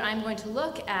the way that I'm going to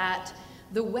look at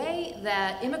the way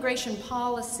that immigration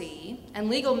policy and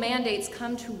legal mandates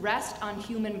come to rest on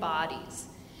human bodies,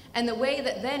 and the way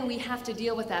that then we have to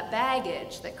deal with that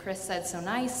baggage that Chris said so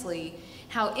nicely,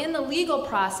 how in the legal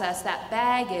process that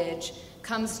baggage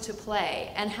comes to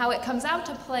play, and how it comes out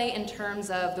to play in terms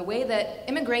of the way that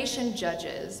immigration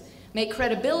judges make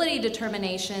credibility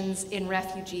determinations in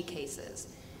refugee cases.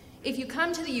 If you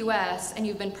come to the US and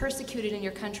you've been persecuted in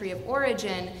your country of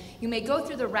origin, you may go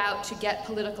through the route to get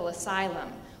political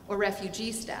asylum or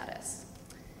refugee status.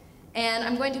 And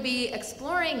I'm going to be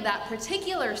exploring that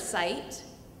particular site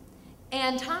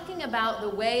and talking about the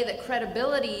way that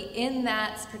credibility in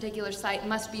that particular site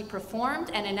must be performed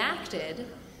and enacted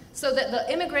so that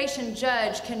the immigration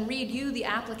judge can read you, the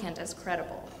applicant, as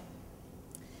credible.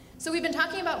 So we've been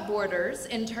talking about borders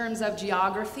in terms of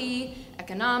geography,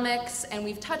 economics, and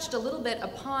we've touched a little bit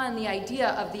upon the idea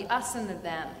of the us and the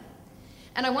them.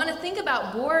 And I want to think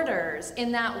about borders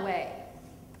in that way,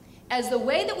 as the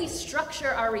way that we structure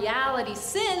our reality,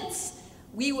 since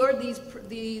we were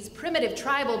these primitive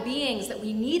tribal beings that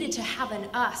we needed to have an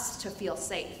us to feel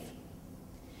safe.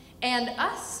 And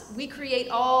us, we create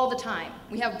all the time.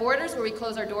 We have borders where we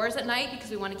close our doors at night because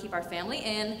we want to keep our family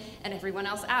in and everyone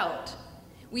else out.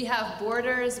 We have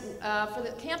borders for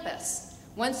the campus.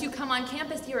 Once you come on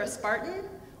campus, you're a Spartan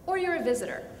or you're a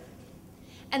visitor.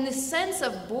 And this sense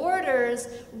of borders,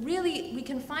 really, we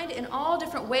can find it in all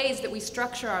different ways that we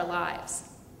structure our lives.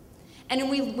 And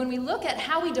when we look at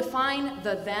how we define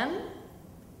the them,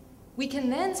 we can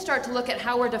then start to look at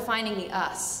how we're defining the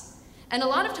us. And a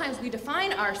lot of times we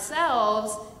define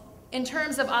ourselves in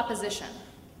terms of opposition.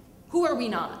 Who are we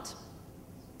not?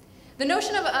 The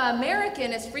notion of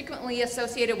American is frequently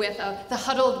associated with the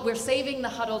huddled, we're saving the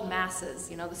huddled masses,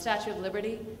 you know, the Statue of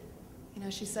Liberty. You know,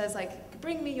 she says, like,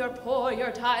 bring me your poor,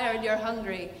 you're tired, you're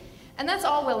hungry. And that's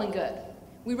all well and good.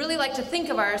 We really like to think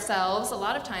of ourselves, a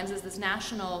lot of times, as this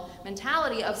national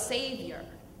mentality of savior.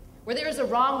 Where there is a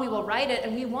wrong, we will right it,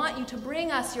 and we want you to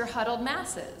bring us your huddled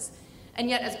masses. And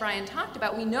yet, as Bryan talked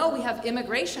about, we know we have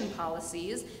immigration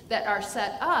policies that are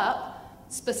set up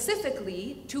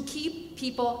specifically to keep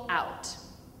people out.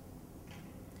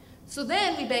 So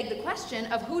then we beg the question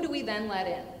of who do we then let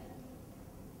in?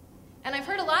 And I've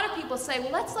heard a lot of people say,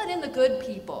 well, let's let in the good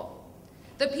people.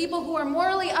 The people who are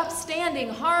morally upstanding,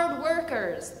 hard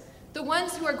workers, the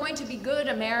ones who are going to be good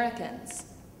Americans.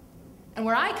 And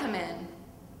where I come in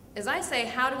is I say,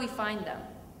 how do we find them?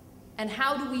 And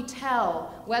how do we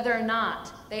tell whether or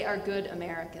not they are good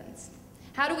Americans?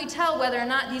 How do we tell whether or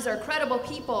not these are credible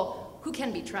people who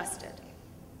can be trusted?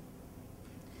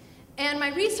 And my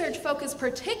research focused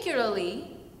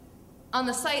particularly on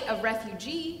the site of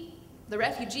the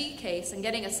refugee case and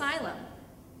getting asylum.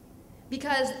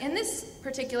 Because in this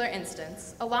particular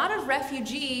instance, a lot of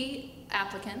refugee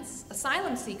applicants,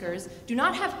 asylum seekers, do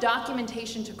not have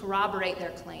documentation to corroborate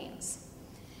their claims.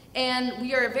 And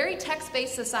we are a very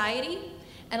text-based society,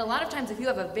 and a lot of times if you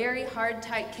have a very hard,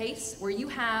 tight case where you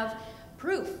have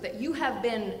proof that you have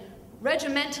been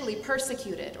regimentally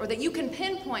persecuted, or that you can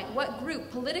pinpoint what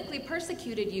group politically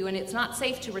persecuted you and it's not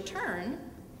safe to return,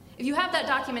 if you have that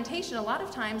documentation, a lot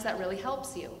of times that really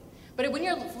helps you. But when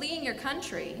you're fleeing your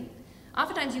country,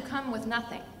 oftentimes you come with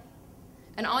nothing.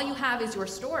 And all you have is your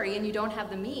story, and you don't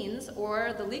have the means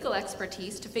or the legal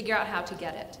expertise to figure out how to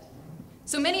get it.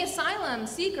 So many asylum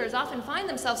seekers often find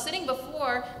themselves sitting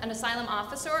before an asylum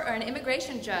officer or an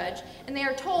immigration judge, and they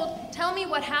are told, "Tell me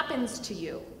what happens to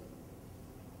you."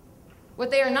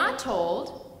 What they are not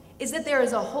told is that there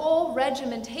is a whole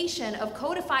regimentation of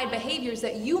codified behaviors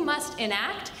that you must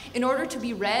enact in order to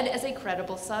be read as a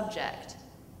credible subject.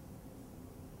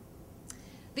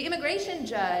 The immigration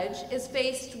judge is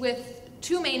faced with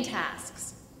two main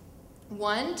tasks.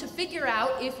 One, to figure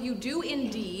out if you do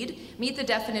indeed meet the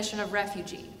definition of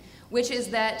refugee, which is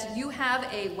that you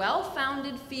have a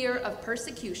well-founded fear of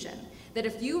persecution, that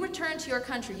if you return to your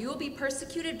country, you will be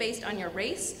persecuted based on your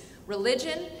race,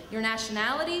 religion, your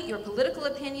nationality, your political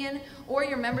opinion, or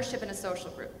your membership in a social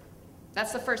group.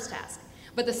 That's the first task.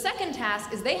 But the second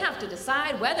task is they have to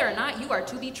decide whether or not you are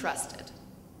to be trusted.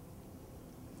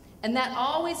 And that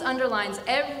always underlines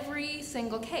every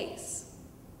single case.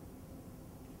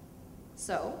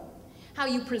 So, how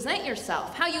you present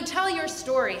yourself, how you tell your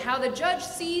story, how the judge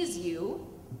sees you,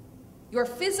 your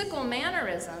physical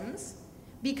mannerisms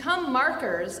become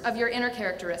markers of your inner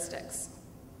characteristics.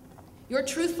 Your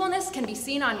truthfulness can be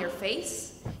seen on your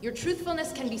face. Your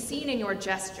truthfulness can be seen in your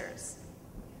gestures.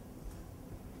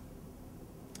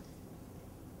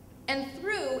 And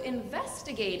through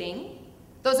investigating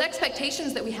those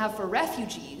expectations that we have for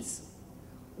refugees,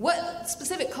 what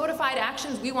specific codified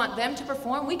actions we want them to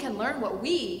perform, we can learn what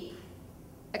we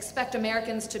expect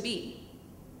Americans to be.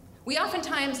 We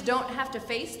oftentimes don't have to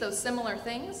face those similar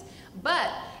things,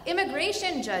 but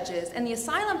immigration judges and the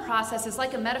asylum process is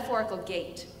like a metaphorical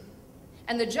gate.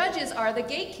 And the judges are the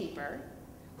gatekeeper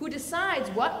who decides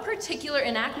what particular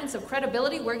enactments of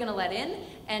credibility we're going to let in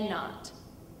and not.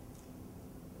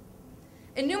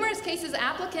 In numerous cases,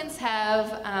 applicants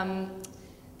have,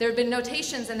 there have been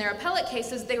notations in their appellate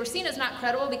cases, they were seen as not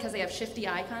credible because they have shifty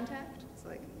eye contact. It's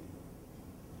like,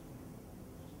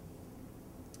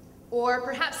 or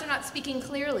perhaps they're not speaking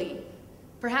clearly.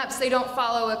 Perhaps they don't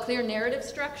follow a clear narrative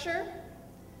structure.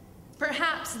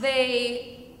 Perhaps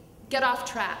they get off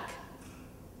track.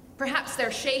 Perhaps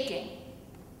they're shaking.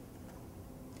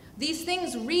 These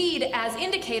things read as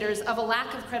indicators of a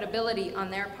lack of credibility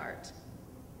on their part.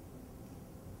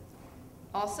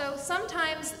 Also,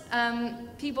 sometimes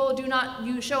people do not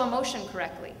show emotion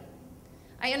correctly.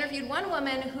 I interviewed one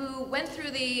woman who went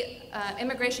through the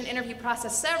immigration interview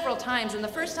process several times, and the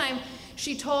first time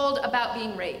she told about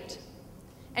being raped.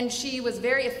 And she was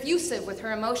very effusive with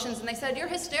her emotions, and they said, "You're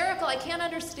hysterical, I can't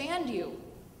understand you."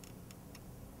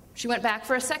 She went back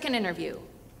for a second interview.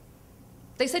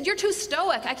 They said, "You're too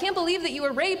stoic, I can't believe that you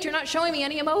were raped, you're not showing me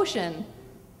any emotion."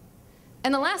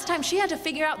 And the last time she had to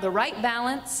figure out the right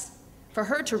balance for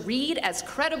her to read as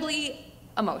credibly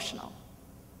emotional.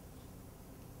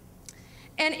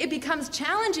 And it becomes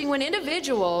challenging when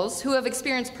individuals who have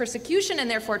experienced persecution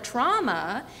and therefore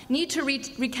trauma need to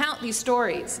recount these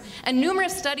stories. And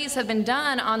numerous studies have been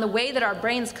done on the way that our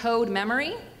brains code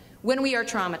memory when we are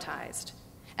traumatized.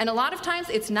 And a lot of times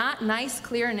it's not nice,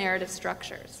 clear narrative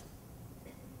structures.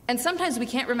 And sometimes we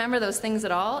can't remember those things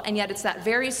at all, and yet it's that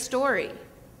very story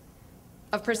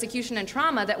of persecution and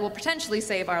trauma that will potentially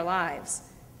save our lives.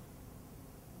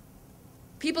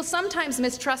 People sometimes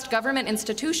mistrust government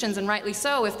institutions, and rightly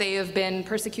so, if they have been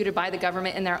persecuted by the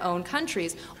government in their own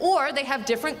countries, or they have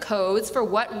different codes for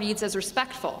what reads as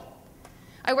respectful.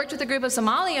 I worked with a group of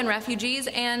Somalian refugees,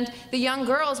 and the young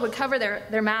girls would cover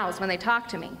their mouths when they talked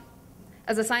to me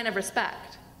as a sign of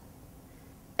respect.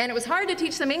 And it was hard to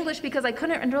teach them English because I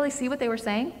couldn't really see what they were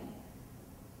saying.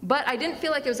 But I didn't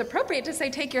feel like it was appropriate to say,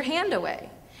 "Take your hand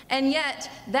away." And yet,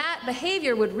 that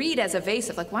behavior would read as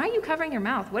evasive, like, "Why are you covering your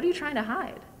mouth? What are you trying to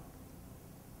hide?"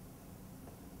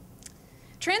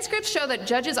 Transcripts show that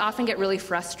judges often get really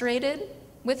frustrated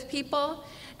with people,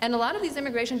 and a lot of these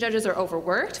immigration judges are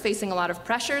overworked, facing a lot of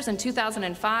pressures. In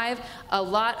 2005, a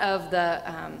lot of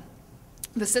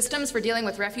the systems for dealing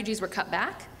with refugees were cut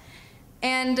back.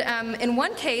 And in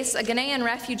one case, a Ghanaian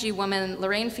refugee woman,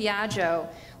 Lorraine Fiaggio,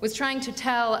 was trying to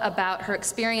tell about her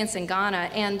experience in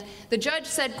Ghana, and the judge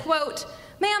said, quote,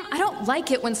 "Ma'am, I don't like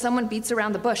it when someone beats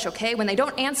around the bush, okay? When they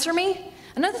don't answer me.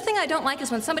 Another thing I don't like is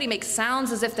when somebody makes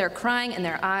sounds as if they're crying and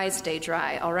their eyes stay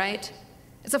dry, all right?"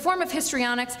 It's a form of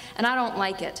histrionics, and I don't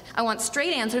like it. I want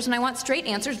straight answers, and I want straight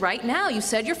answers right now. You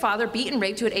said your father beat and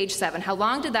raped you at age 7. How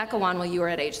long did that go on while you were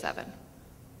at age 7?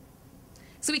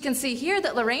 So we can see here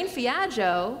that Lorraine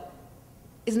Fiaggio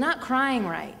is not crying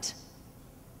right,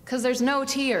 because there's no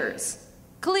tears.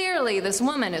 Clearly, this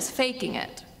woman is faking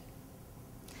it.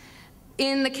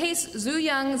 In the case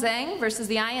Zuyang Zhang versus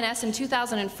the INS in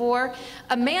 2004,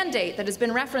 a mandate that has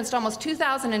been referenced almost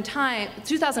 2,000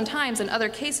 times in other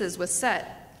cases was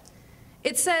set.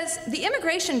 It says, the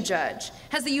immigration judge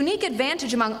has the unique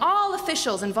advantage among all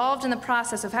officials involved in the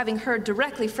process of having heard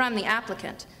directly from the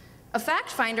applicant. A fact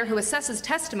finder who assesses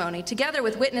testimony together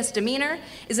with witness demeanor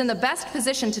is in the best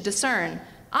position to discern,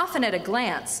 often at a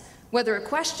glance, whether a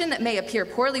question that may appear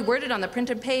poorly worded on the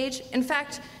printed page, in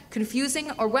fact,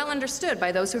 confusing or well understood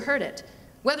by those who heard it.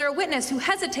 Whether a witness who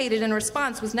hesitated in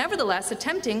response was nevertheless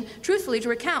attempting truthfully to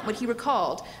recount what he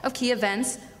recalled of key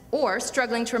events or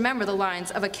struggling to remember the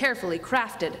lines of a carefully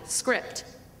crafted script.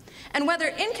 And whether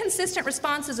inconsistent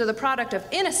responses are the product of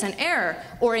innocent error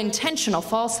or intentional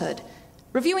falsehood.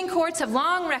 Reviewing courts have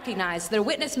long recognized that a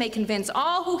witness may convince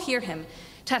all who hear him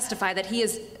testify that he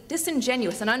is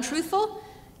disingenuous and untruthful,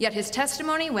 yet his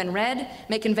testimony, when read,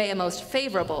 may convey a most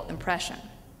favorable impression.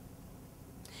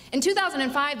 In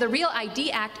 2005, the Real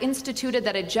ID Act instituted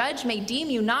that a judge may deem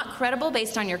you not credible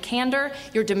based on your candor,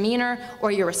 your demeanor, or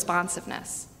your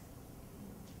responsiveness.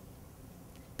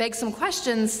 Begs some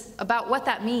questions about what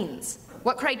that means,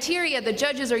 what criteria the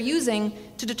judges are using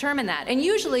to determine that. And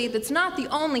usually, that's not the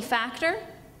only factor,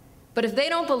 but if they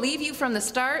don't believe you from the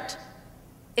start,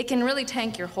 it can really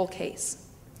tank your whole case.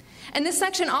 And this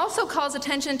section also calls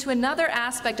attention to another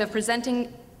aspect of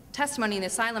presenting testimony in the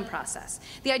asylum process,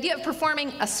 the idea of performing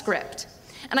a script.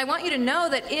 And I want you to know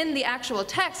that in the actual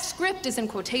text, script is in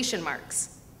quotation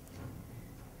marks.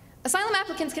 Asylum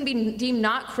applicants can be deemed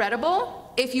not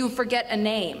credible if you forget a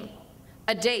name,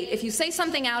 a date, if you say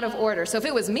something out of order. So if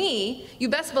it was me, you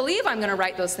best believe I'm going to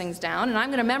write those things down and I'm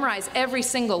going to memorize every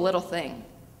single little thing.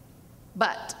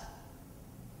 But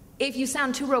if you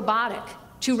sound too robotic,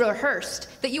 too rehearsed,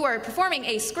 that you are performing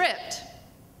a script,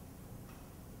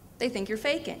 they think you're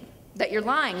faking, that you're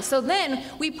lying. So then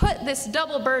we put this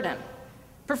double burden.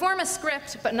 Perform a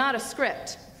script, but not a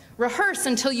script. Rehearse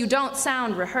until you don't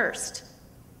sound rehearsed.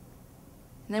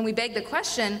 And then we beg the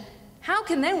question, how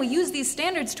can then we use these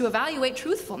standards to evaluate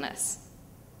truthfulness?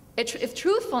 If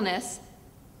truthfulness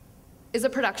is a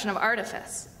production of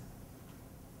artifice.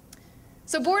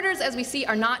 So borders, as we see,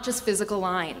 are not just physical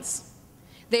lines.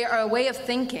 They are a way of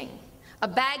thinking, a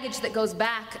baggage that goes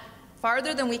back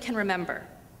farther than we can remember.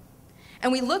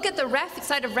 And we look at the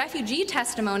side of refugee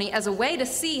testimony as a way to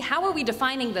see how are we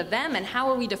defining the them and how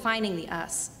are we defining the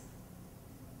us.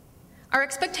 Our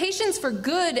expectations for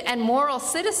good and moral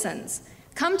citizens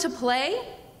come to play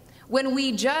when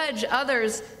we judge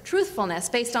others' truthfulness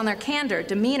based on their candor,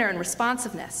 demeanor, and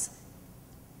responsiveness.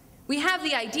 We have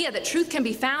the idea that truth can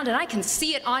be found and I can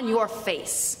see it on your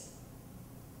face.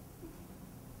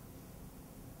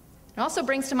 It also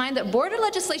brings to mind that border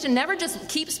legislation never just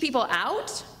keeps people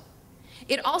out.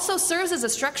 It also serves as a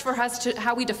structure for us to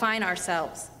how we define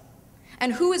ourselves.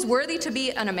 And who is worthy to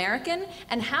be an American,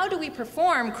 and how do we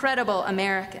perform credible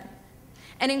American?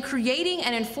 And in creating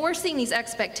and enforcing these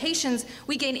expectations,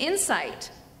 we gain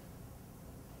insight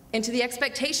into the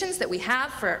expectations that we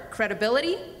have for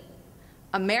credibility,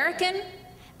 American,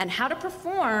 and how to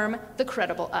perform the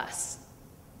credible us.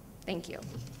 Thank you.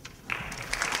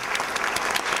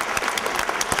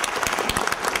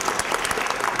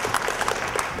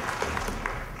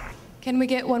 Can we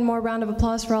get one more round of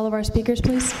applause for all of our speakers,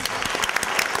 please?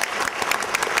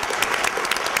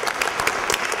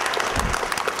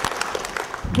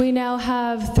 We now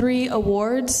have 3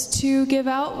 awards to give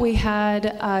out. We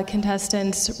had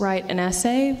contestants write an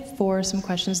essay for some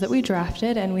questions that we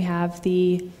drafted, and we have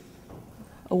the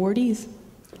awardees.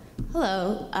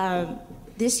 Hello.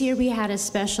 This year we had a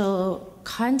special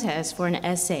contest for an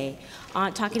essay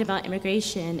on talking about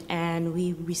immigration, and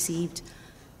we received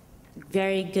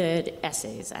very good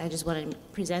essays. I just want to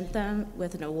present them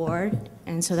with an award,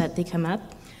 and so that they come up.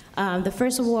 The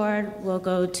first award will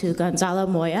go to Gonzalo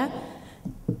Moya.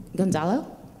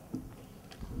 Gonzalo,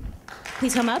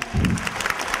 please come up.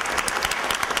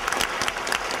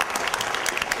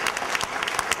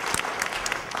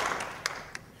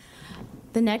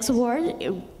 The next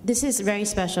award, this is very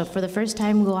special. For the first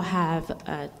time, we'll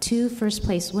have 2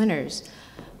 first-place winners.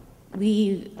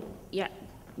 We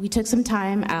took some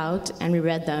time out and we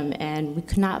read them, and we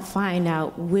could not find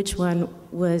out which one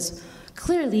was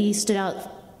clearly stood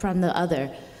out from the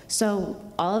other. So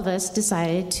all of us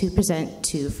decided to present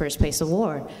 2 first-place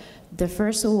awards The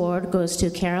first award goes to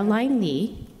Caroline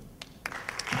Lee.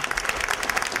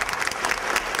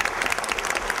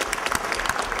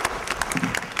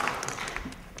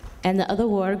 And the other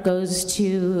award goes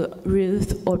to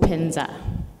Ruth Orpenza.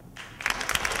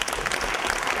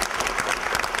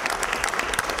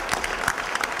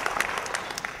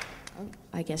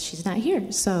 I guess she's not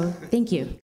here, so thank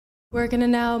you. We're going to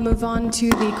now move on to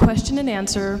the question and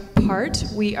answer part.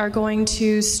 We are going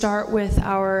to start with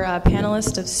our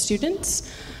panelist of students.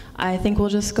 I think we'll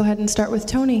just go ahead and start with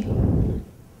Tony.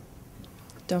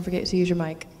 Don't forget to use your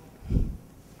mic.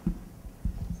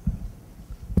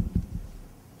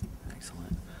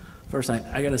 Excellent. First,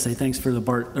 I got to say thanks for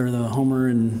the Homer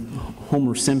and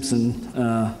Homer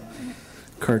Simpson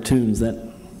cartoons. That's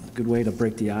a good way to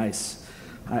break the ice.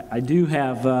 I do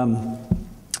have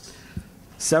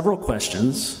several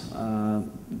questions,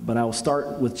 but I will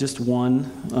start with just one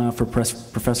for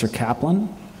Professor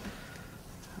Caplan.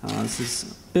 This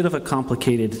is a bit of a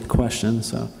complicated question.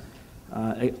 So,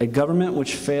 a government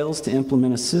which fails to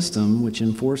implement a system which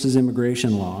enforces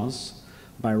immigration laws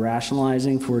by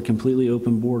rationalizing for a completely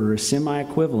open border is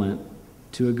semi-equivalent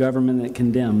to a government that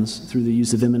condemns, through the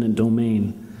use of eminent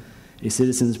domain, a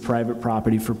citizen's private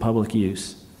property for public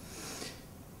use.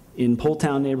 In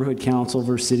Poletown Neighborhood Council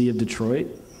versus City of Detroit,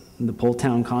 the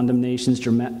Poletown condemnations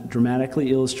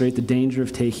dramatically illustrate the danger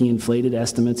of taking inflated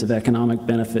estimates of economic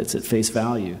benefits at face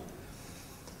value.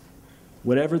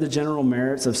 Whatever the general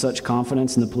merits of such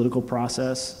confidence in the political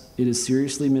process, it is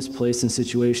seriously misplaced in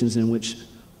situations in which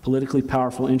politically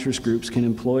powerful interest groups can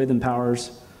employ the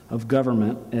powers of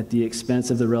government at the expense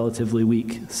of the relatively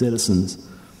weak citizens.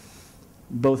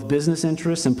 Both business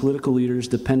interests and political leaders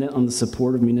dependent on the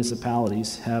support of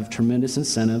municipalities have tremendous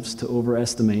incentives to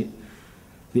overestimate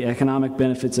the economic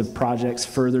benefits of projects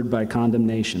furthered by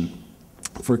condemnation.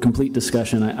 For complete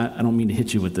discussion, I don't mean to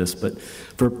hit you with this, but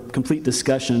for complete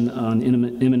discussion on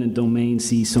eminent domain,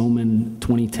 see Saurman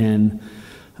 2010,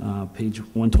 page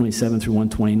 127 through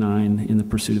 129 in The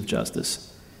Pursuit of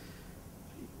Justice.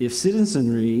 If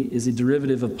citizenry is a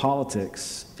derivative of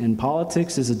politics, and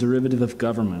politics is a derivative of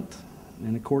government,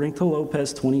 and according to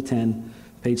Lopez 2010,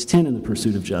 page 10 in The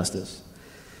Pursuit of Justice,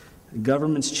 the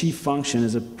government's chief function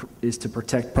is to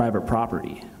protect private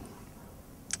property.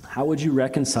 How would you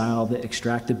reconcile the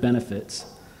extracted benefits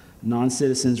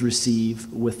non-citizens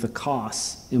receive with the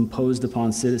costs imposed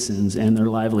upon citizens and their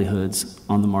livelihoods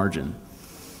on the margin?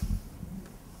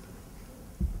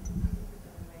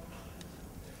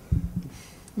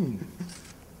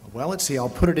 Well, let's see. I'll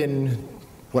put it in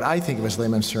what I think of as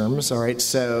layman's terms. All right,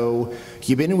 so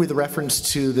you begin with a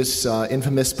reference to this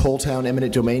infamous Poletown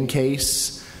eminent domain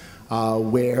case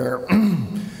where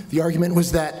the argument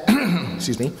was that,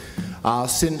 excuse me,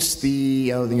 since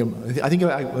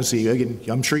let's see, again,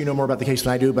 I'm sure you know more about the case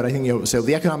than I do, but I think, so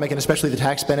the economic and especially the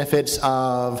tax benefits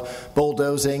of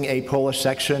bulldozing a Polish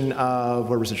section of,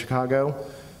 where was it, Chicago?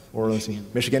 Or let's see,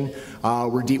 Michigan,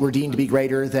 were deemed to be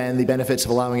greater than the benefits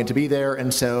of allowing it to be there,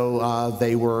 and so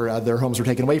their homes were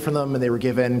taken away from them, and they were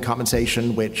given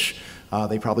compensation which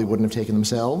they probably wouldn't have taken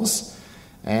themselves.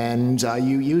 And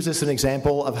you use this as an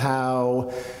example of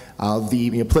how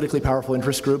the politically powerful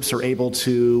interest groups are able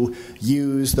to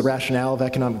use the rationale of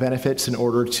economic benefits in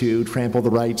order to trample the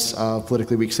rights of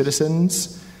politically weak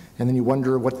citizens. And then you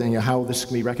wonder how this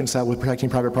can be reconciled with protecting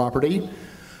private property.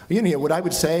 What I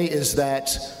would say is that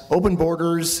open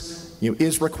borders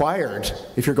is required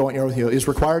if you're going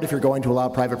to allow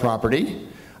private property,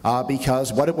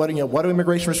 because what do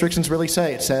immigration restrictions really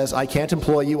say? It says I can't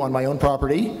employ you on my own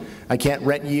property, I can't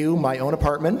rent you my own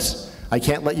apartment, I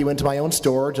can't let you into my own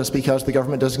store just because the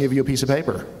government doesn't give you a piece of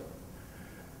paper.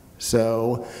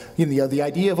 So, the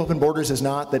idea of open borders is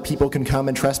not that people can come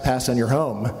and trespass on your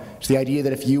home. It's the idea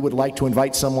that if you would like to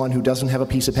invite someone who doesn't have a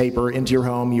piece of paper into your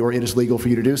home, it is legal for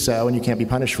you to do so, and you can't be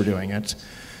punished for doing it.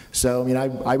 So,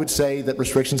 I would say that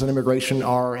restrictions on immigration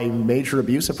are a major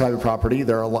abuse of private property.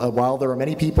 While there are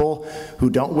many people who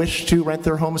don't wish to rent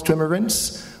their homes to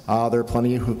immigrants, there are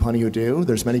plenty who do.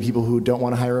 There's many people who don't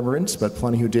want to hire immigrants, but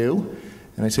plenty who do.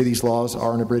 And I say these laws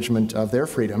are an abridgment of their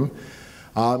freedom.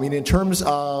 In terms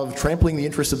of trampling the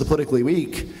interests of the politically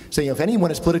weak, saying if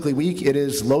anyone is politically weak, it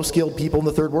is low-skilled people in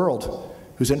the third world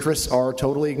whose interests are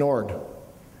totally ignored.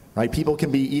 Right? People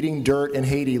can be eating dirt in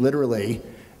Haiti, literally,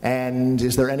 and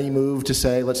is there any move to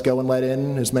say, let's go and let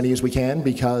in as many as we can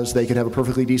because they could have a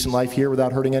perfectly decent life here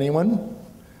without hurting anyone?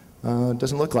 It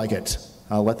doesn't look like it.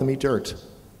 Let them eat dirt.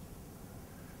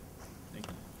 Thank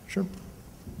you. Sure.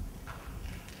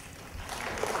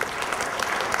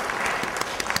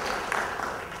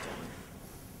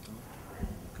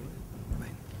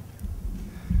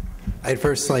 I'd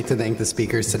first like to thank the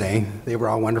speakers today. They were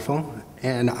all wonderful.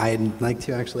 And I'd like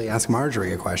to actually ask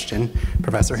Marjorie a question,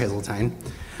 Professor Hazeltine.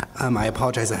 I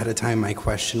apologize ahead of time. My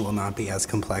question will not be as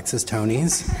complex as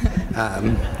Tony's.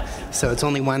 So it's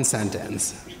only one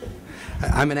sentence.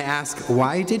 I'm going to ask,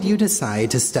 why did you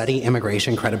decide to study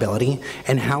immigration credibility,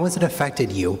 and how has it affected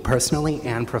you personally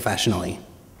and professionally?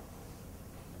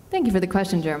 Thank you for the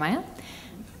question, Jeremiah.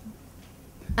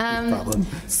 No problem.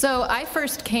 So I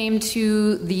first came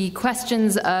to the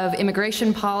questions of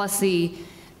immigration policy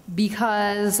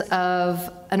because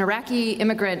of an Iraqi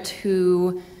immigrant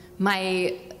who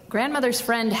my grandmother's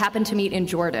friend happened to meet in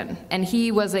Jordan. And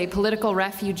he was a political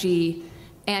refugee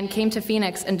and came to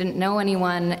Phoenix and didn't know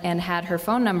anyone and had her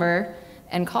phone number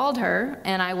and called her.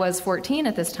 And I was 14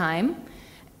 at this time.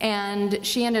 And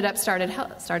she ended up started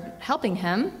helping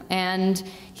him. And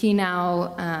he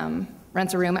now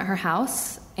rents a room at her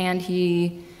house. And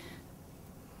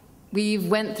we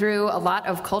went through a lot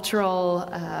of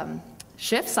cultural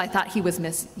shifts. I thought he was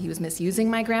misusing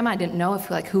my grandma. I didn't know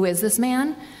who is this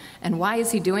man and why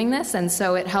is he doing this? And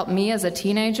so it helped me as a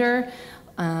teenager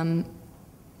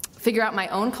figure out my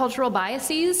own cultural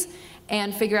biases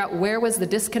and figure out where was the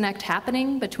disconnect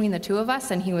happening between the two of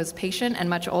us. And he was patient and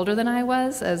much older than I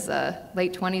was as a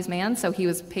late 20s man. So he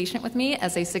was patient with me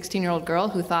as a 16-year-old girl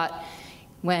who thought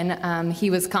when he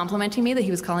was complimenting me that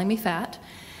he was calling me fat.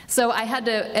 So I had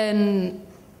to, in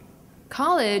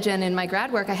college and in my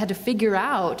grad work, I had to figure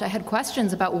out, I had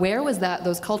questions about where was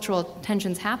those cultural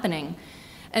tensions happening.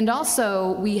 And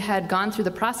also, we had gone through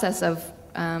the process of,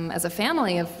 as a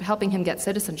family, of helping him get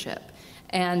citizenship.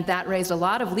 And that raised a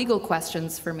lot of legal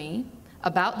questions for me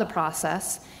about the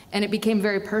process, and it became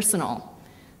very personal.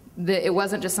 It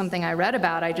wasn't just something I read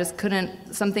about, I just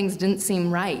couldn't, some things didn't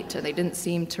seem right, or they didn't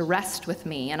seem to rest with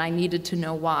me, and I needed to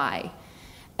know why.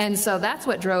 And so that's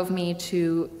what drove me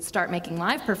to start making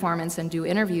live performance and do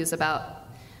interviews about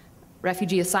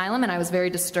refugee asylum, and I was very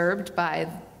disturbed by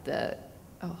the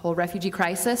whole refugee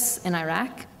crisis in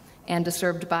Iraq, and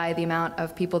disturbed by the amount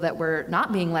of people that were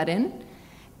not being let in,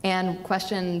 and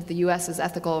questioned the U.S.'s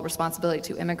ethical responsibility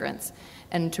to immigrants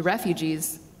and to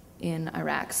refugees in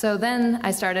Iraq. So then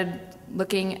I started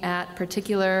looking at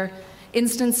particular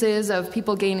instances of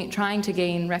people trying to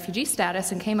gain refugee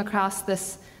status, and came across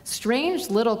this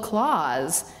strange little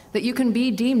clause that you can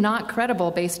be deemed not credible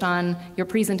based on your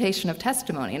presentation of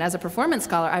testimony. And as a performance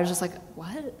scholar, I was just like,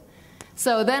 what?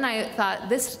 So then I thought,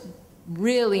 this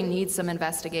really needs some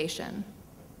investigation.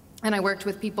 And I worked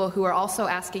with people who are also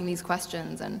asking these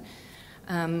questions and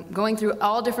going through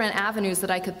all different avenues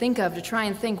that I could think of to try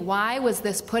and think, why was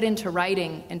this put into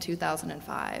writing in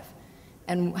 2005?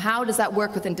 And how does that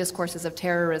work within discourses of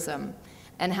terrorism?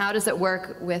 And how does it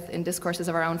work in discourses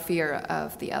of our own fear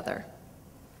of the other?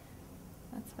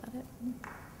 That's about it.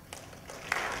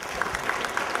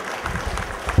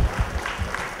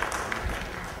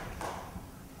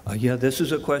 Yeah, this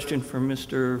is a question for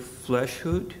Mr.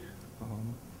 Fleischut.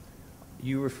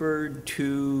 You referred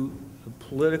to the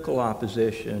political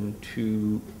opposition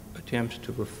to attempts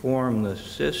to reform the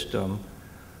system.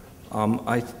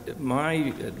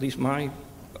 At least my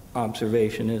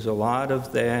observation is a lot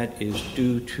of that is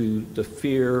due to the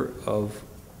fear of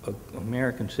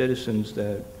American citizens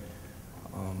that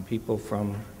people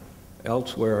from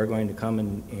elsewhere are going to come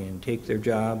and take their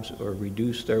jobs or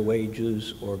reduce their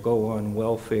wages or go on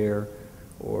welfare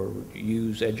or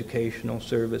use educational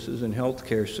services and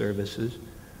healthcare services.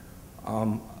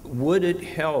 Would it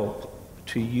help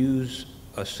to use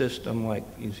a system like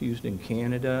is used in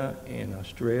Canada and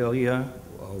Australia,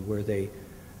 where they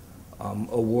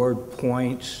award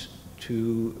points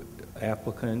to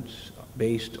applicants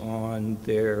based on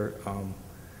their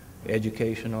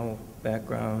educational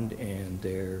background and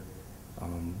their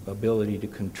ability to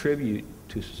contribute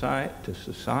to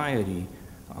society?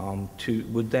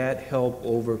 Would that help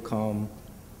overcome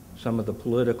some of the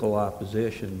political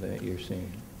opposition that you're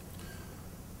seeing?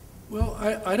 Well,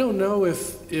 I don't know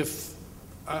if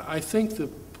I think the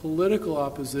political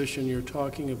opposition you're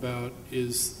talking about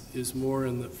is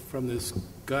more from this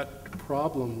gut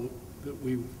problem that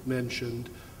we mentioned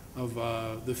of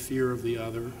the fear of the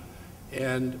other,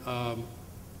 and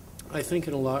I think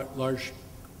in a large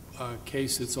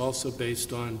case it's also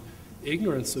based on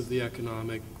ignorance of the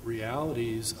economic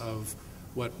realities of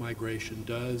what migration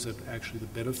does and actually the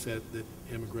benefit that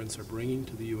immigrants are bringing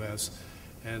to the U.S.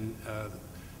 And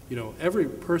every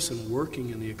person working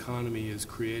in the economy is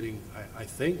creating, I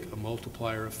think, a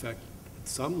multiplier effect at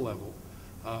some level,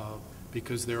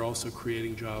 because they're also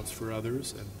creating jobs for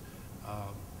others.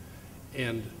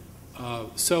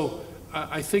 So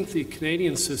I think the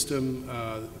Canadian system,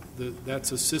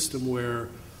 that's a system where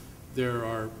there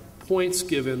are points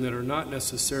given that are not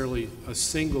necessarily a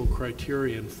single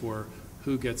criterion for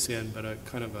who gets in, but a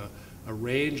kind of a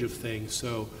range of things.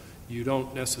 So you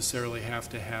don't necessarily have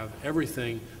to have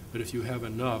everything, but if you have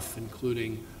enough,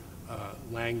 including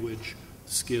language,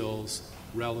 skills,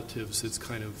 relatives,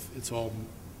 it's all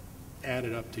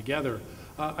added up together.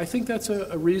 I think that's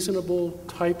a reasonable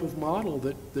type of model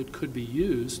that could be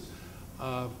used.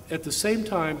 At the same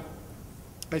time,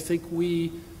 I think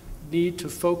we need to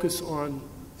focus on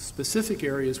specific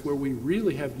areas where we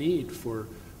really have need for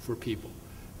people.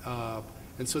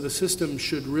 And so the system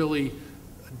should really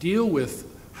deal with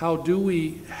how do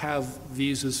we have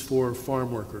visas for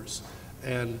farm workers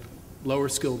and lower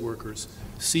skilled workers,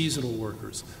 seasonal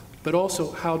workers, but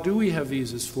also how do we have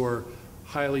visas for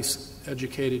highly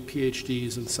educated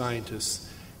PhDs and scientists.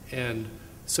 And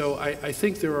so I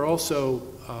think there are also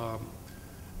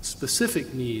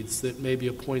specific needs that maybe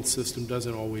a point system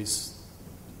doesn't always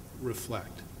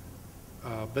reflect.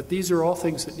 But these are all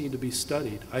things that need to be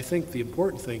studied. I think the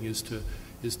important thing is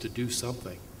to do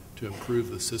something to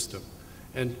improve the system,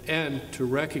 and to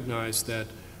recognize that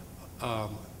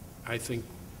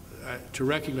to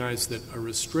recognize that a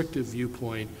restrictive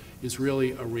viewpoint is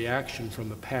really a reaction from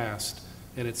the past,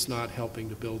 and it's not helping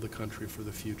to build the country for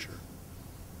the future.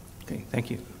 Okay,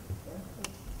 thank you.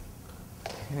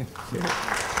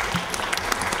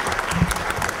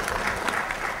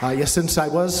 Yes, since I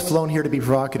was flown here to be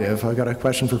provocative, I've got a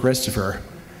question for Christopher.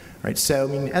 Right, so, I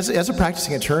mean, as a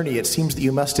practicing attorney, it seems that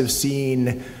you must have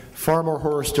seen far more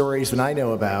horror stories than I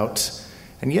know about,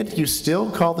 and yet you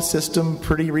still call the system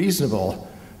pretty reasonable.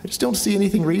 I just don't see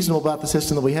anything reasonable about the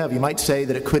system that we have. You might say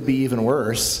that it could be even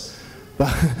worse,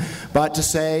 but to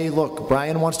say, look,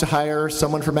 Bryan wants to hire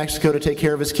someone from Mexico to take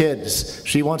care of his kids.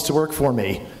 She wants to work for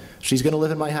me. She's going to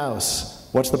live in my house.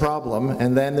 What's the problem?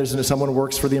 And then there's someone who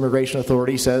works for the immigration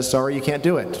authority says, sorry, you can't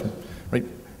do it. Right?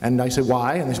 And I say,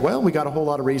 why? And they say, well, we got a whole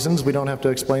lot of reasons. We don't have to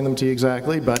explain them to you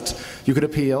exactly, but you could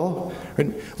appeal.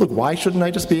 And look, why shouldn't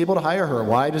I just be able to hire her?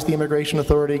 Why does the immigration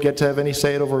authority get to have any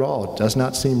say over it all? It does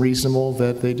not seem reasonable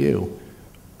that they do.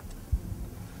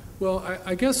 Well,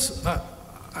 I guess,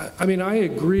 I mean, I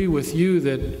agree with you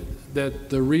that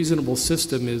the reasonable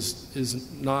system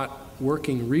is not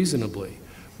working reasonably.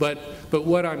 But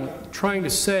what I'm trying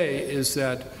to say is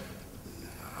that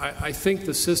I think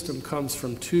the system comes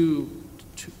from two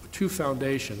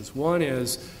foundations. One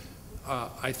is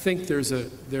I think there's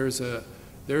a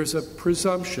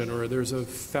presumption, or there's a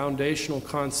foundational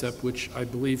concept which I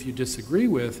believe you disagree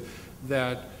with,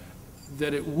 that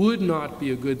it would not be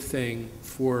a good thing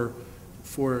for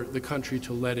the country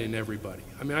to let in everybody.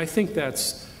 I mean, I think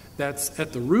that's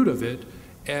at the root of it,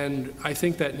 and I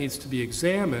think that needs to be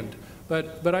examined.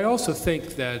 But I also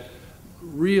think that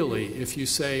really, if you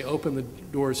say open the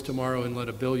doors tomorrow and let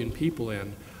 1 billion people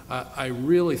in, I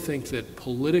really think that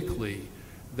politically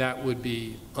that would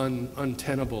be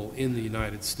untenable in the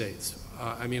United States.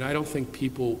 I mean, I don't think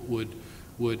people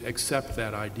would accept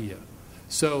that idea.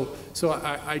 So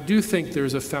I do think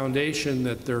there's a foundation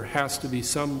that there has to be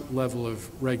some level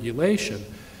of regulation.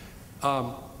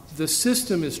 The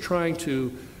system is trying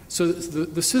to, so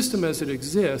the system as it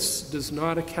exists does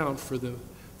not account for the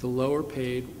lower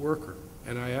paid worker.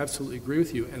 And I absolutely agree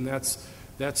with you. And that's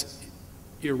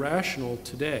irrational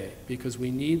today, because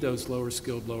we need those lower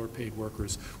skilled, lower paid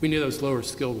workers. We need those lower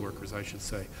skilled workers, I should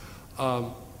say.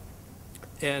 But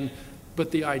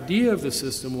the idea of the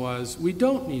system was we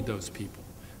don't need those people.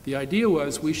 The idea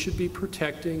was we should be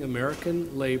protecting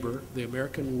American labor, the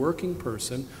American working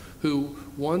person who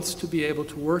wants to be able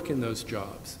to work in those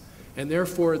jobs. And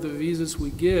therefore, the visas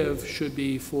we give should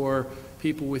be for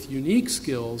people with unique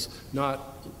skills, not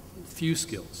few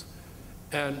skills.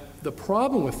 And the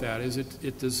problem with that is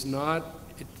it does not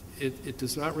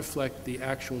reflect the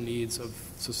actual needs of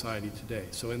society today.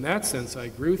 So in that sense, I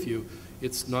agree with you,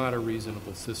 it's not a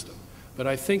reasonable system. But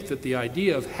I think that the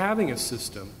idea of having a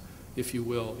system, if you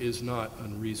will, is not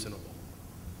unreasonable.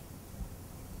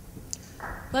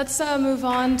 Let's move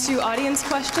on to audience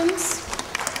questions.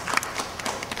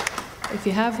 If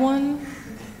you have one,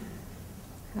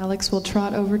 Alex will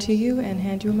trot over to you and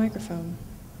hand you a microphone.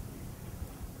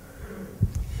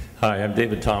 Hi, I'm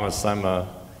David Thomas. I'm an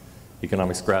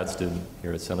economics grad student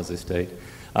here at San Jose State.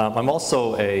 I'm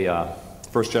also a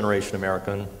first-generation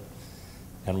American,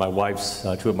 and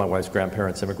two of my wife's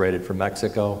grandparents immigrated from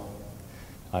Mexico.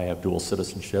 I have dual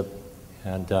citizenship,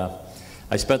 and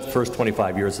I spent the first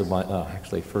 25 years of my,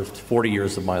 first 40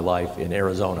 years of my life in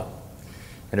Arizona.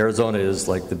 And Arizona is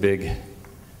like the big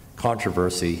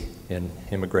controversy in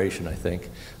immigration, I think,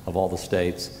 of all the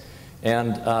states.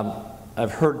 And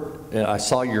I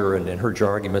saw your and heard your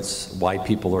arguments why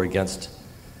people are against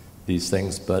these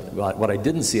things. But what I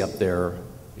didn't see up there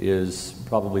is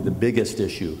probably the biggest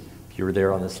issue if you were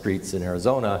there on the streets in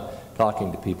Arizona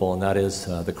talking to people, and that is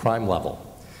the crime level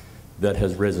that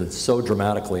has risen so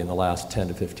dramatically in the last 10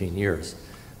 to 15 years.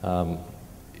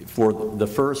 For the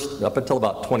first, up until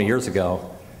about 20 years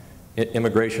ago,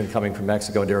 immigration coming from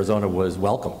Mexico into Arizona was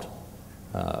welcomed.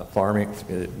 Farming,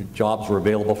 jobs were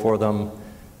available for them,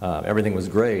 everything was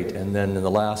great, and then in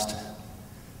the last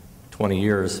 20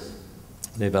 years,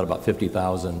 they've had about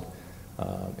 50,000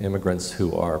 immigrants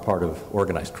who are part of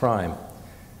organized crime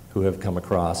who have come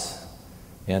across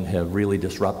and have really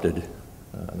disrupted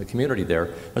the community there.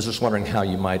 I was just wondering how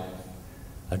you might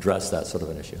address that sort of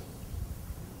an issue.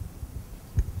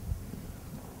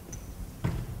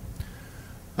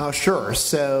 Sure.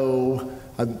 So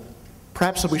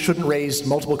perhaps we shouldn't raise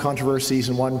multiple controversies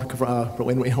in one, provoke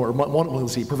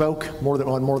more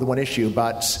than one issue,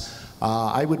 but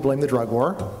I would blame the drug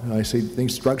war. I say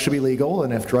drugs should be legal,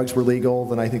 and if drugs were legal,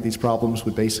 then I think these problems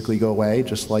would basically go away,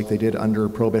 just like they did under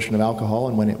prohibition of alcohol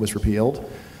and when it was repealed.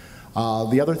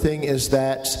 The other thing is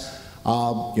that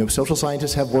social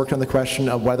scientists have worked on the question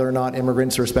of whether or not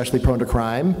immigrants are especially prone to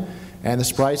crime, and the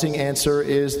surprising answer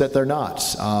is that they're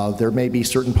not. There may be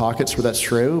certain pockets where that's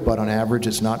true, but on average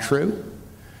it's not true.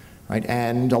 Right?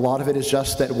 And a lot of it is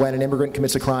just that when an immigrant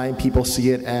commits a crime, people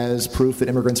see it as proof that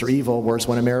immigrants are evil, whereas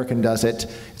when an American does it,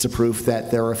 it's a proof that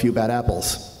there are a few bad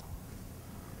apples.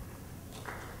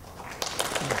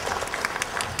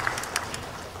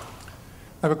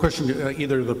 I have a question to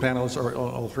either of the panelists or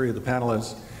all three of the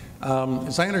panelists.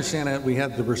 As I understand it, we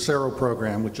had the Bracero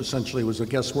program, which essentially was a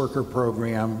guest worker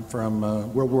program from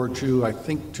World War II, I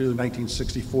think, to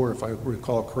 1964, if I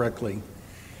recall correctly.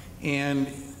 And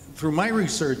through my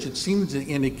research, it seems to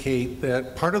indicate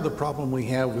that part of the problem we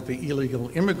have with the illegal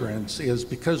immigrants is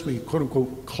because we, quote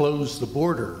unquote, closed the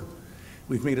border,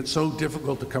 we've made it so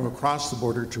difficult to come across the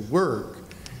border to work.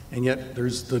 And yet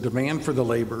there's the demand for the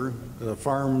labor. The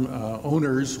farm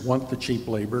owners want the cheap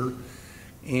labor.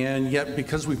 And yet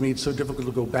because we've made it so difficult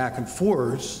to go back and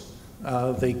forth,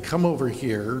 they come over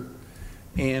here.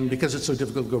 And because it's so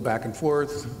difficult to go back and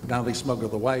forth, now they smuggle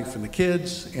the wife and the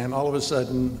kids. And all of a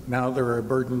sudden, now they're a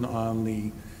burden on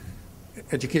the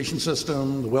education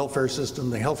system, the welfare system,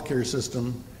 the healthcare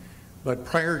system. But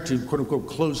prior to, quote unquote,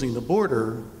 closing the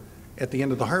border, at the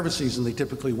end of the harvest season, they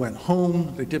typically went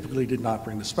home. They typically did not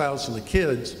bring the spouse and the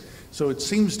kids. So it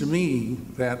seems to me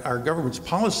that our government's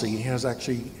policy has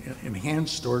actually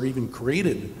enhanced or even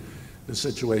created the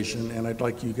situation, and I'd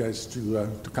like you guys to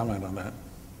comment on that.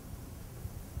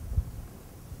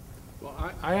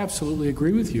 Well, I absolutely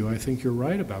agree with you. I think you're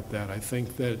right about that. I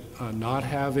think that not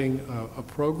having a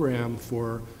program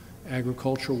for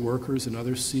agricultural workers and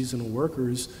other seasonal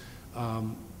workers,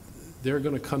 they're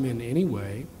going to come in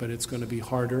anyway, but it's going to be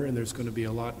harder and there's going to be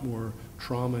a lot more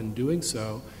trauma in doing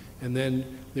so. And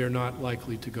then they're not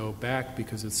likely to go back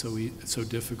because it's so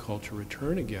difficult to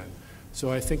return again.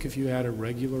 So I think if you had a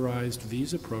regularized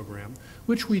visa program,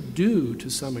 which we do to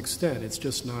some extent, it's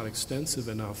just not extensive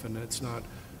enough and it's not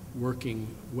working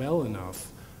well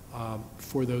enough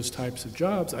for those types of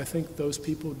jobs, I think those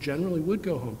people generally would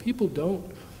go home. People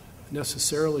don't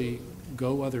necessarily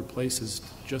go other places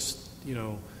just,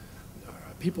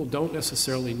 people don't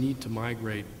necessarily need to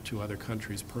migrate to other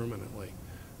countries permanently.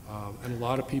 And a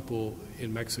lot of people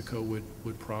in Mexico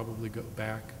would probably go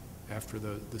back after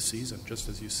the season, just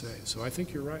as you say. So I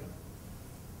think you're right.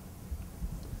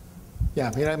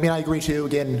 Yeah, I agree too.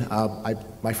 Again,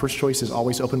 my first choice is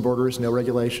always open borders, no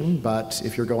regulation. But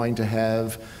if you're going to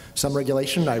have some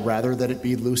regulation, I'd rather that it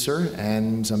be looser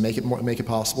and make it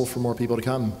possible for more people to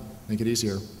come, make it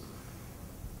easier.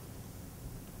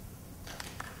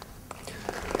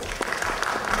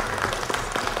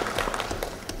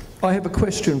 I have a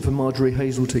question for Majorie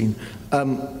Hazeltine.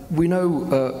 We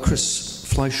know Chris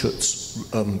Fleischut's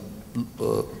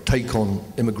take on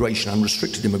immigration,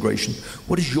 unrestricted immigration.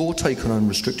 What is your take on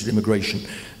unrestricted immigration?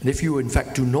 And if you, in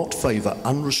fact, do not favour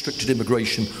unrestricted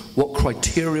immigration, what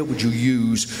criteria would you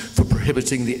use for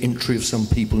prohibiting the entry of some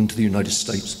people into the United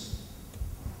States?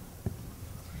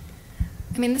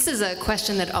 I mean, this is a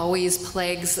question that always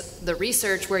plagues the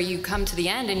research, where you come to the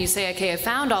end and you say, okay, I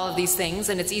found all of these things,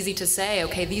 and it's easy to say,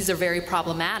 okay, these are very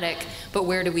problematic, but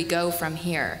where do we go from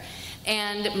here?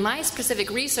 And my specific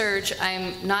research,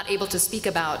 I'm not able to speak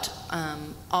about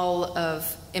all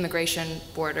of immigration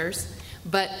borders,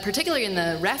 but particularly in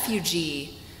the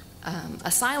refugee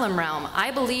asylum realm,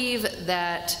 I believe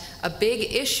that a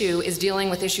big issue is dealing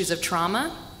with issues of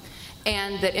trauma,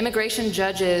 and that immigration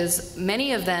judges,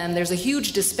 many of them, there's a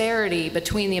huge disparity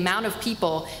between the amount of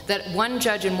people that one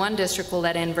judge in one district will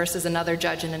let in versus another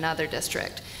judge in another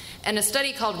district. And a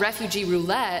study called Refugee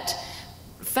Roulette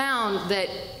found that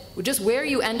just where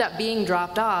you end up being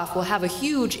dropped off will have a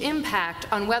huge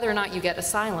impact on whether or not you get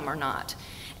asylum or not.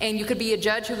 And you could be a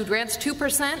judge who grants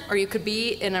 2%, or you could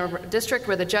be in a district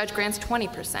where the judge grants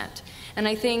 20%. And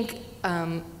I think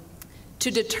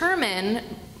to determine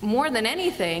more than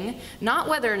anything, not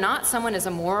whether or not someone is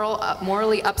a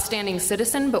morally upstanding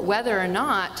citizen, but whether or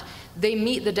not they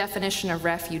meet the definition of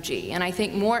refugee. And I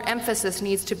think more emphasis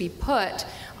needs to be put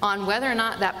on whether or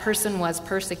not that person was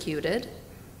persecuted,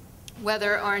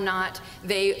 whether or not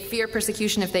they fear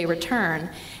persecution if they return.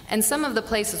 And some of the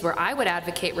places where I would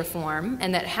advocate reform,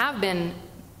 and that have been,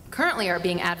 currently are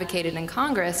being advocated in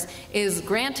Congress, is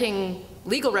granting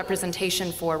legal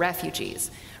representation for refugees.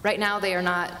 Right now they are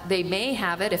not, they may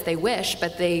have it if they wish,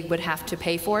 but they would have to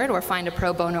pay for it or find a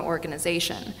pro bono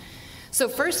organization. So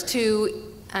first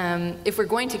if we're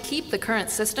going to keep the current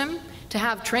system, to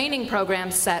have training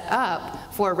programs set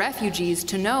up for refugees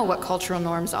to know what cultural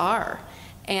norms are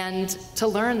and to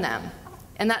learn them.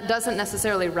 And that doesn't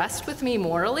necessarily rest with me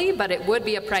morally, but it would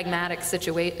be a pragmatic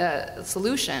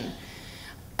solution.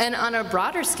 And on a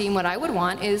broader scheme, what I would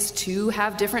want is to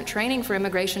have different training for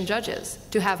immigration judges,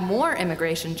 to have more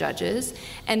immigration judges,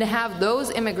 and to have those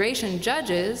immigration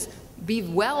judges be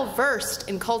well-versed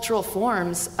in cultural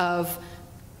forms of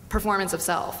performance of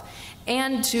self,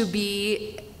 and to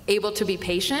be able to be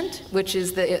patient, which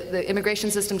is the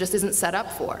immigration system just isn't set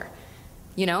up for.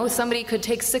 You know, somebody could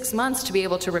take 6 months to be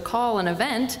able to recall an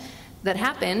event that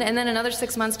happened, and then another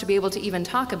 6 months to be able to even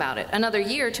talk about it, another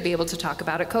year to be able to talk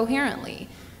about it coherently.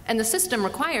 And the system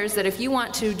requires that if you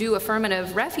want to do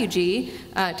affirmative refugee,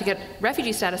 to get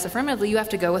refugee status affirmatively, you have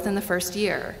to go within the first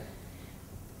year.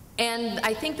 And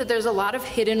I think that there's a lot of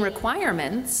hidden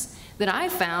requirements that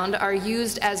I've found are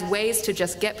used as ways to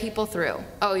just get people through.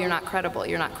 Oh, you're not credible,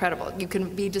 you're not credible. You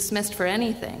can be dismissed for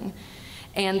anything.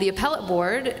 And the appellate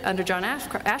board under John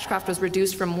Ashcroft was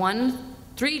reduced from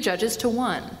 3 judges to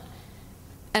 1.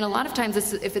 And a lot of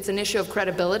times if it's an issue of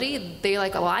credibility, they're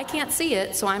like, well, I can't see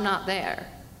it, so I'm not there.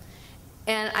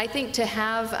 And I think to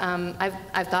have,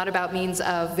 I've thought about means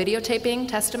of videotaping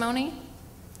testimony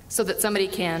so that somebody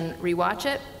can rewatch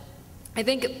it. I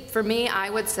think for me,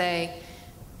 I would say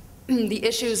the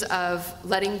issues of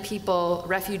letting people,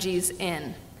 refugees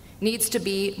in, needs to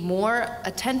be more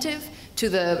attentive to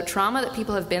the trauma that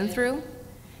people have been through,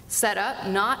 set up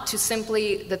not to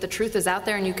simply that the truth is out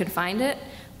there and you can find it,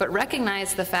 but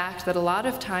recognize the fact that a lot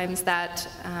of times that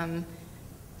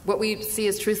what we see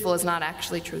as truthful is not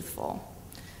actually truthful.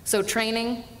 So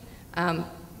training,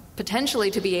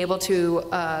 potentially to be able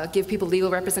to give people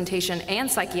legal representation and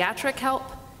psychiatric help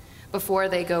before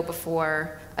they go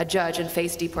before a judge and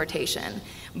face deportation.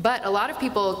 But a lot of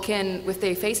people can, if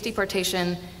they face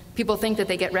deportation, people think that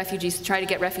they get refugees, try to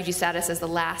get refugee status as the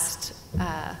last,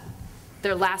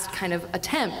 their last kind of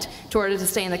attempt in order to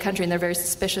stay in the country, and they're very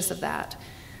suspicious of that.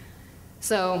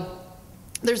 So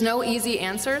there's no easy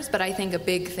answers, but I think a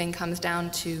big thing comes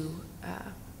down to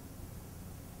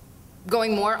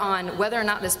going more on whether or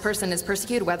not this person is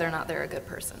persecuted, whether or not they're a good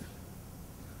person.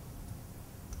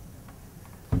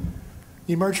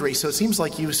 Marjorie, so it seems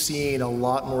like you've seen a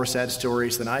lot more sad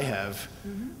stories than I have.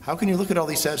 How can you look at all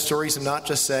these sad stories and not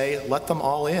just say, let them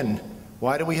all in?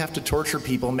 Why do we have to torture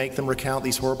people, make them recount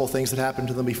these horrible things that happened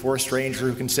to them before a stranger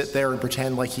who can sit there and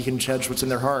pretend like he can judge what's in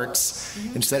their hearts,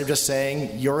 instead of just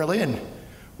saying, you're all in?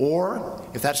 Or,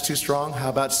 if that's too strong, how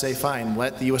about say, fine,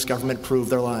 let the U.S. government prove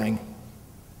they're lying.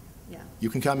 Yeah. You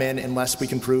can come in unless we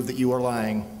can prove that you are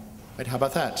lying. Right? How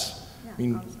about that? Yeah, I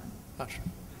mean,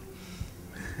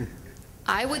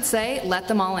 I would say let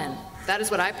them all in. That is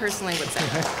what I personally would say.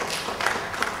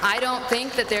 I don't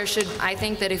think that I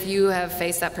think that if you have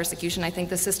faced that persecution, I think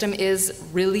the system is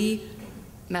really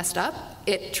messed up.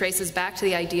 It traces back to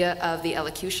the idea of the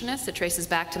elocutionists. It traces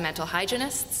back to mental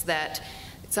hygienists, that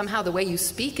somehow the way you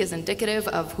speak is indicative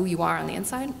of who you are on the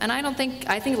inside. And I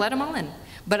think let them all in.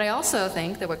 But I also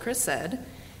think that what Chris said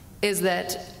is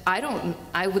that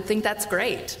I would think that's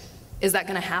great. Is that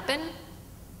going to happen?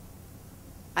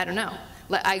 I don't know.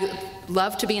 I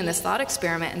love to be in this thought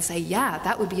experiment and say, yeah,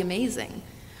 that would be amazing.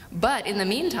 But in the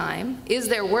meantime, is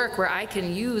there work where I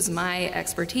can use my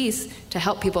expertise to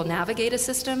help people navigate a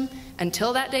system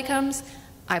until that day comes?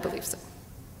 I believe so.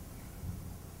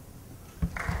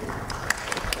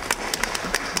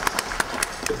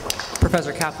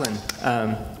 Professor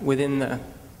Caplan, within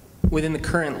the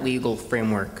current legal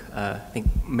framework, I think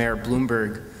Mayor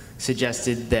Bloomberg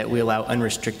suggested that we allow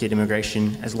unrestricted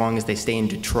immigration as long as they stay in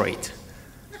Detroit.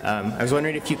 I was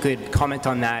wondering if you could comment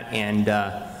on that and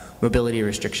mobility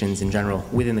restrictions in general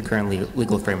within the current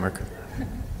legal framework.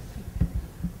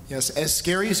 Yes, as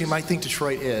scary as you might think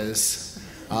Detroit is,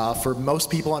 for most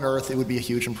people on Earth, it would be a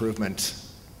huge improvement.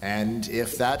 And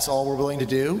if that's all we're willing to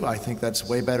do, I think that's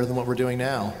way better than what we're doing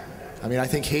now. I mean, I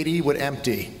think Haiti would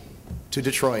empty to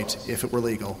Detroit if it were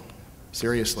legal.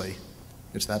 Seriously,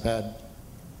 it's that bad.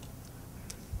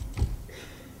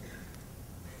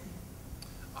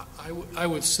 I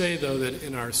would say, though, that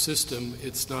in our system,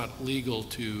 it's not legal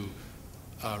to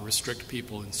restrict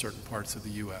people in certain parts of the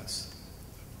U.S.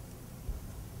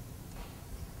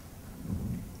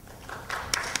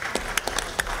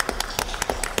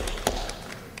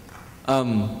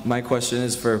 My question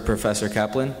is for Professor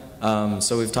Caplan.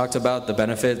 So we've talked about the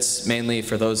benefits mainly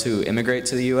for those who immigrate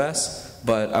to the U.S.,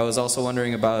 but I was also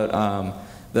wondering about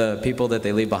the people that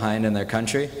they leave behind in their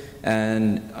country.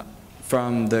 And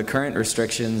from the current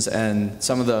restrictions and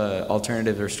some of the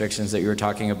alternative restrictions that you were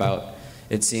talking about,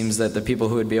 it seems that the people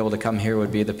who would be able to come here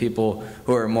would be the people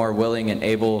who are more willing and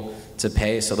able to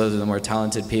pay. So those are the more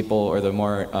talented people or the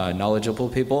more knowledgeable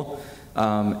people.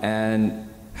 And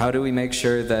how do we make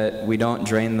sure that we don't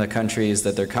drain the countries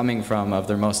that they're coming from of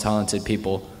their most talented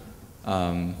people?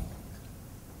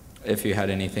 If you had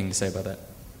anything to say about that.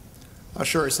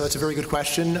 Sure, so that's a very good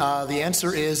question. The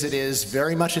answer is it is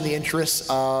very much in the interests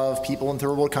of people in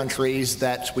third world countries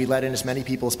that we let in as many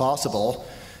people as possible,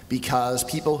 because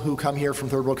people who come here from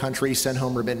third world countries send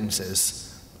home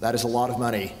remittances. That is a lot of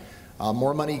money.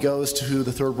 More money goes to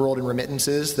the third world in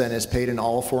remittances than is paid in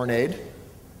all foreign aid.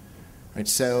 Right,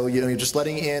 so you're just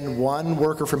letting in one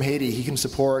worker from Haiti, he can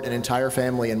support an entire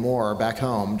family and more back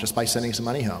home just by sending some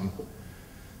money home.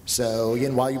 So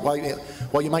again, while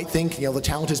you might think the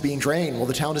talent is being drained, well,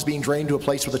 the talent is being drained to a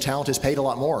place where the talent is paid a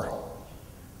lot more,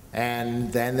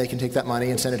 and then they can take that money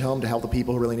and send it home to help the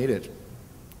people who really need it.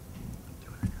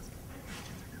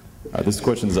 This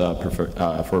question is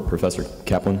for Professor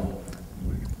Caplan.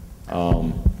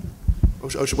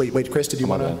 Wait, Chris, did you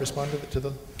want to respond to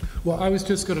the? Well, I was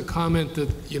just going to comment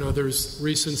that there's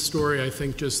recent story I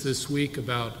think just this week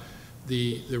about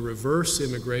the reverse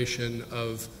immigration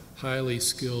of highly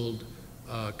skilled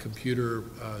computer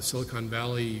Silicon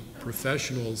Valley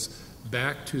professionals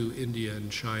back to India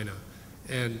and China.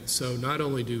 And so not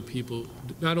only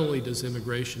does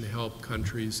immigration help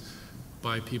countries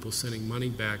by people sending money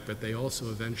back, but they also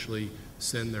eventually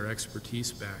send their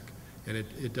expertise back. And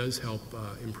it does help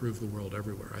improve the world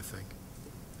everywhere, I think.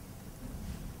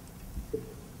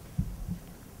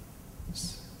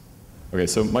 Okay,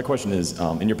 so my question is,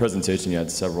 in your presentation you had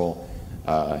several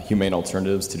humane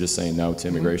alternatives to just saying no to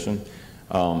immigration,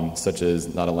 such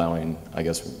as not allowing, I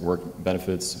guess, work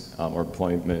benefits or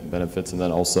employment benefits, and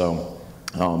then also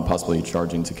possibly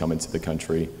charging to come into the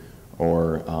country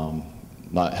or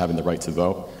not having the right to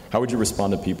vote. How would you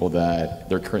respond to people that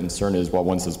their current concern is, well,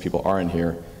 once those people are in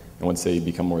here, and once they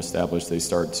become more established, they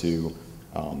start to,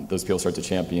 those people start to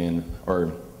champion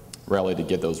or rally to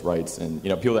get those rights, and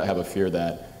people that have a fear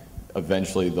that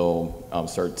eventually they'll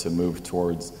start to move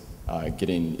towards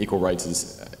getting equal rights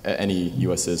as any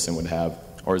U.S. citizen would have,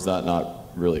 or is that not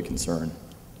really a concern?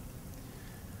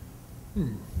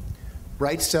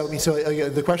 Right, so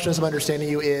the question, as I'm understanding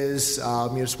you, is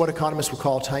it's what economists would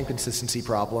call a time consistency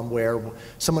problem, where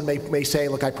someone may say,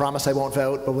 look, I promise I won't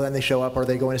vote, but when they show up, are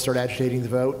they going to start agitating the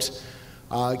vote?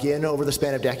 Again, over the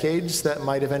span of decades, that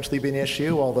might eventually be an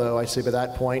issue, although I'd say by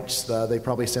that point, they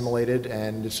probably assimilated,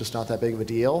 and it's just not that big of a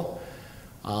deal.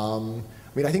 I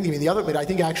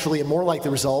think actually more like the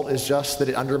result is just that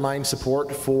it undermines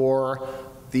support for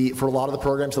a lot of the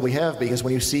programs that we have, because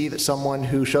when you see that someone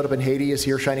who showed up in Haiti is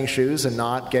here shining shoes and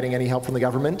not getting any help from the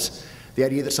government, the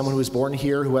idea that someone who was born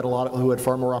here who had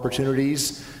far more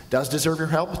opportunities does deserve your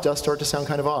help does start to sound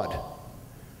kind of odd.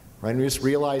 Right? And we just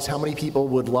realize how many people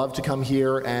would love to come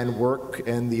here and work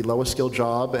in the lowest skilled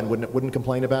job and wouldn't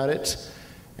complain about it,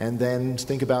 and then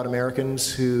think about Americans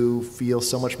who feel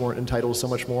so much more entitled to so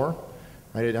much more.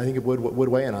 Right? I think it would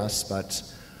weigh on us, but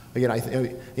again,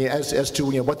 as to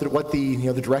what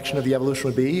the direction of the evolution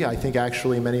would be, I think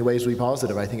actually in many ways would be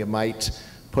positive. I think it might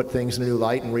put things in a new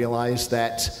light and realize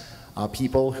that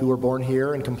people who are born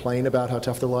here and complain about how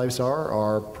tough their lives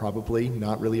are probably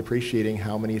not really appreciating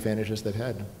how many advantages they've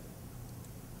had.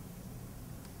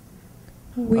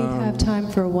 We have time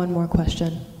for one more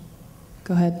question.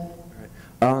 Go ahead.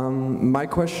 My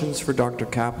question's for Dr.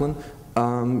 Caplan.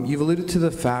 You've alluded to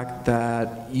the fact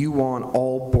that you want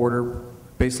all border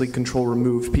basically control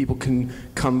removed. People can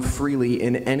come freely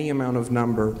in any amount of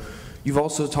number. You've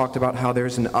also talked about how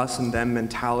there's an us and them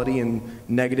mentality and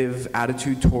negative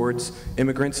attitude towards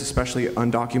immigrants, especially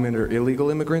undocumented or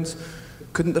illegal immigrants.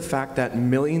 Couldn't the fact that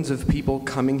millions of people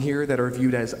coming here that are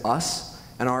viewed as us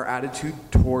and our attitude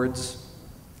towards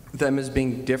them as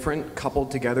being different,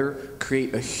 coupled together,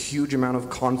 create a huge amount of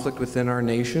conflict within our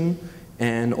nation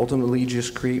and ultimately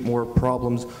just create more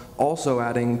problems. Also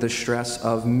adding the stress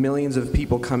of millions of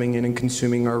people coming in and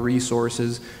consuming our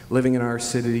resources, living in our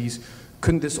cities.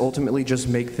 Couldn't this ultimately just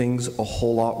make things a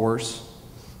whole lot worse?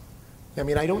 I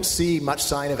mean, I don't see much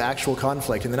sign of actual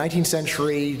conflict. In the 19th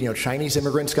century, Chinese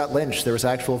immigrants got lynched. There was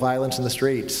actual violence in the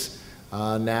streets.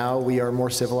 Now we are more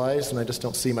civilized, and I just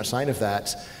don't see much sign of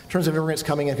that. In terms of immigrants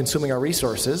coming and consuming our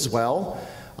resources, well,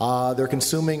 they're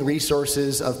consuming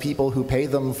resources of people who pay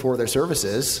them for their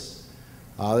services.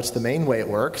 That's the main way it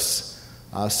works.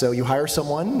 So you hire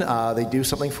someone, they do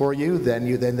something for you,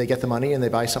 then they get the money and they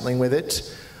buy something with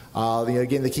it.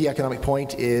 Again, the key economic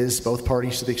point is both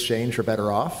parties to the exchange are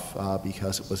better off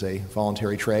because it was a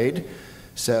voluntary trade.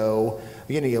 So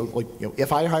again,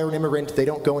 if I hire an immigrant, they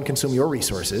don't go and consume your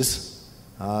resources.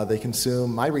 They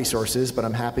consume my resources, but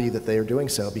I'm happy that they are doing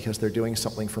so because they're doing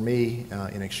something for me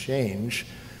in exchange.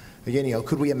 Again,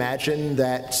 could we imagine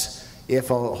that if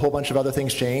a whole bunch of other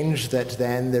things change, that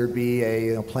then there'd be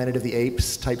a Planet of the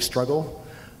Apes type struggle?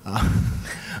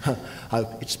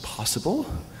 It's possible,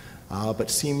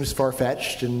 but seems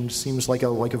far-fetched and seems like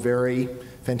a very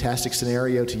fantastic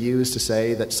scenario to use to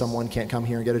say that someone can't come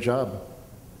here and get a job.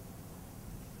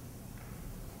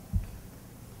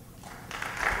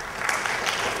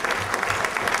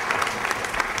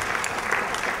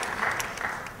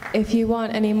 If you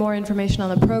want any more information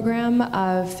on the program,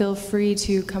 feel free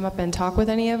to come up and talk with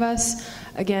any of us.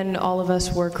 Again, all of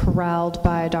us were corralled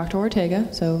by Dr.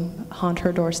 Ortega, so haunt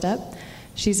her doorstep.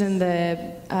 She's in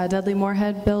the Dudley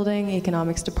Moorhead building,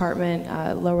 economics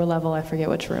department, lower level, I forget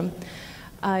which room.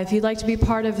 If you'd like to be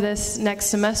part of this next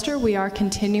semester, we are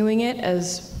continuing it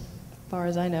as far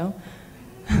as I know.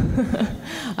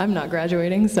 I'm not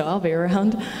graduating, so I'll be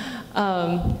around.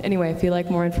 Anyway, if you'd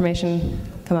like more information,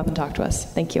 come up and talk to us.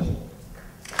 Thank you.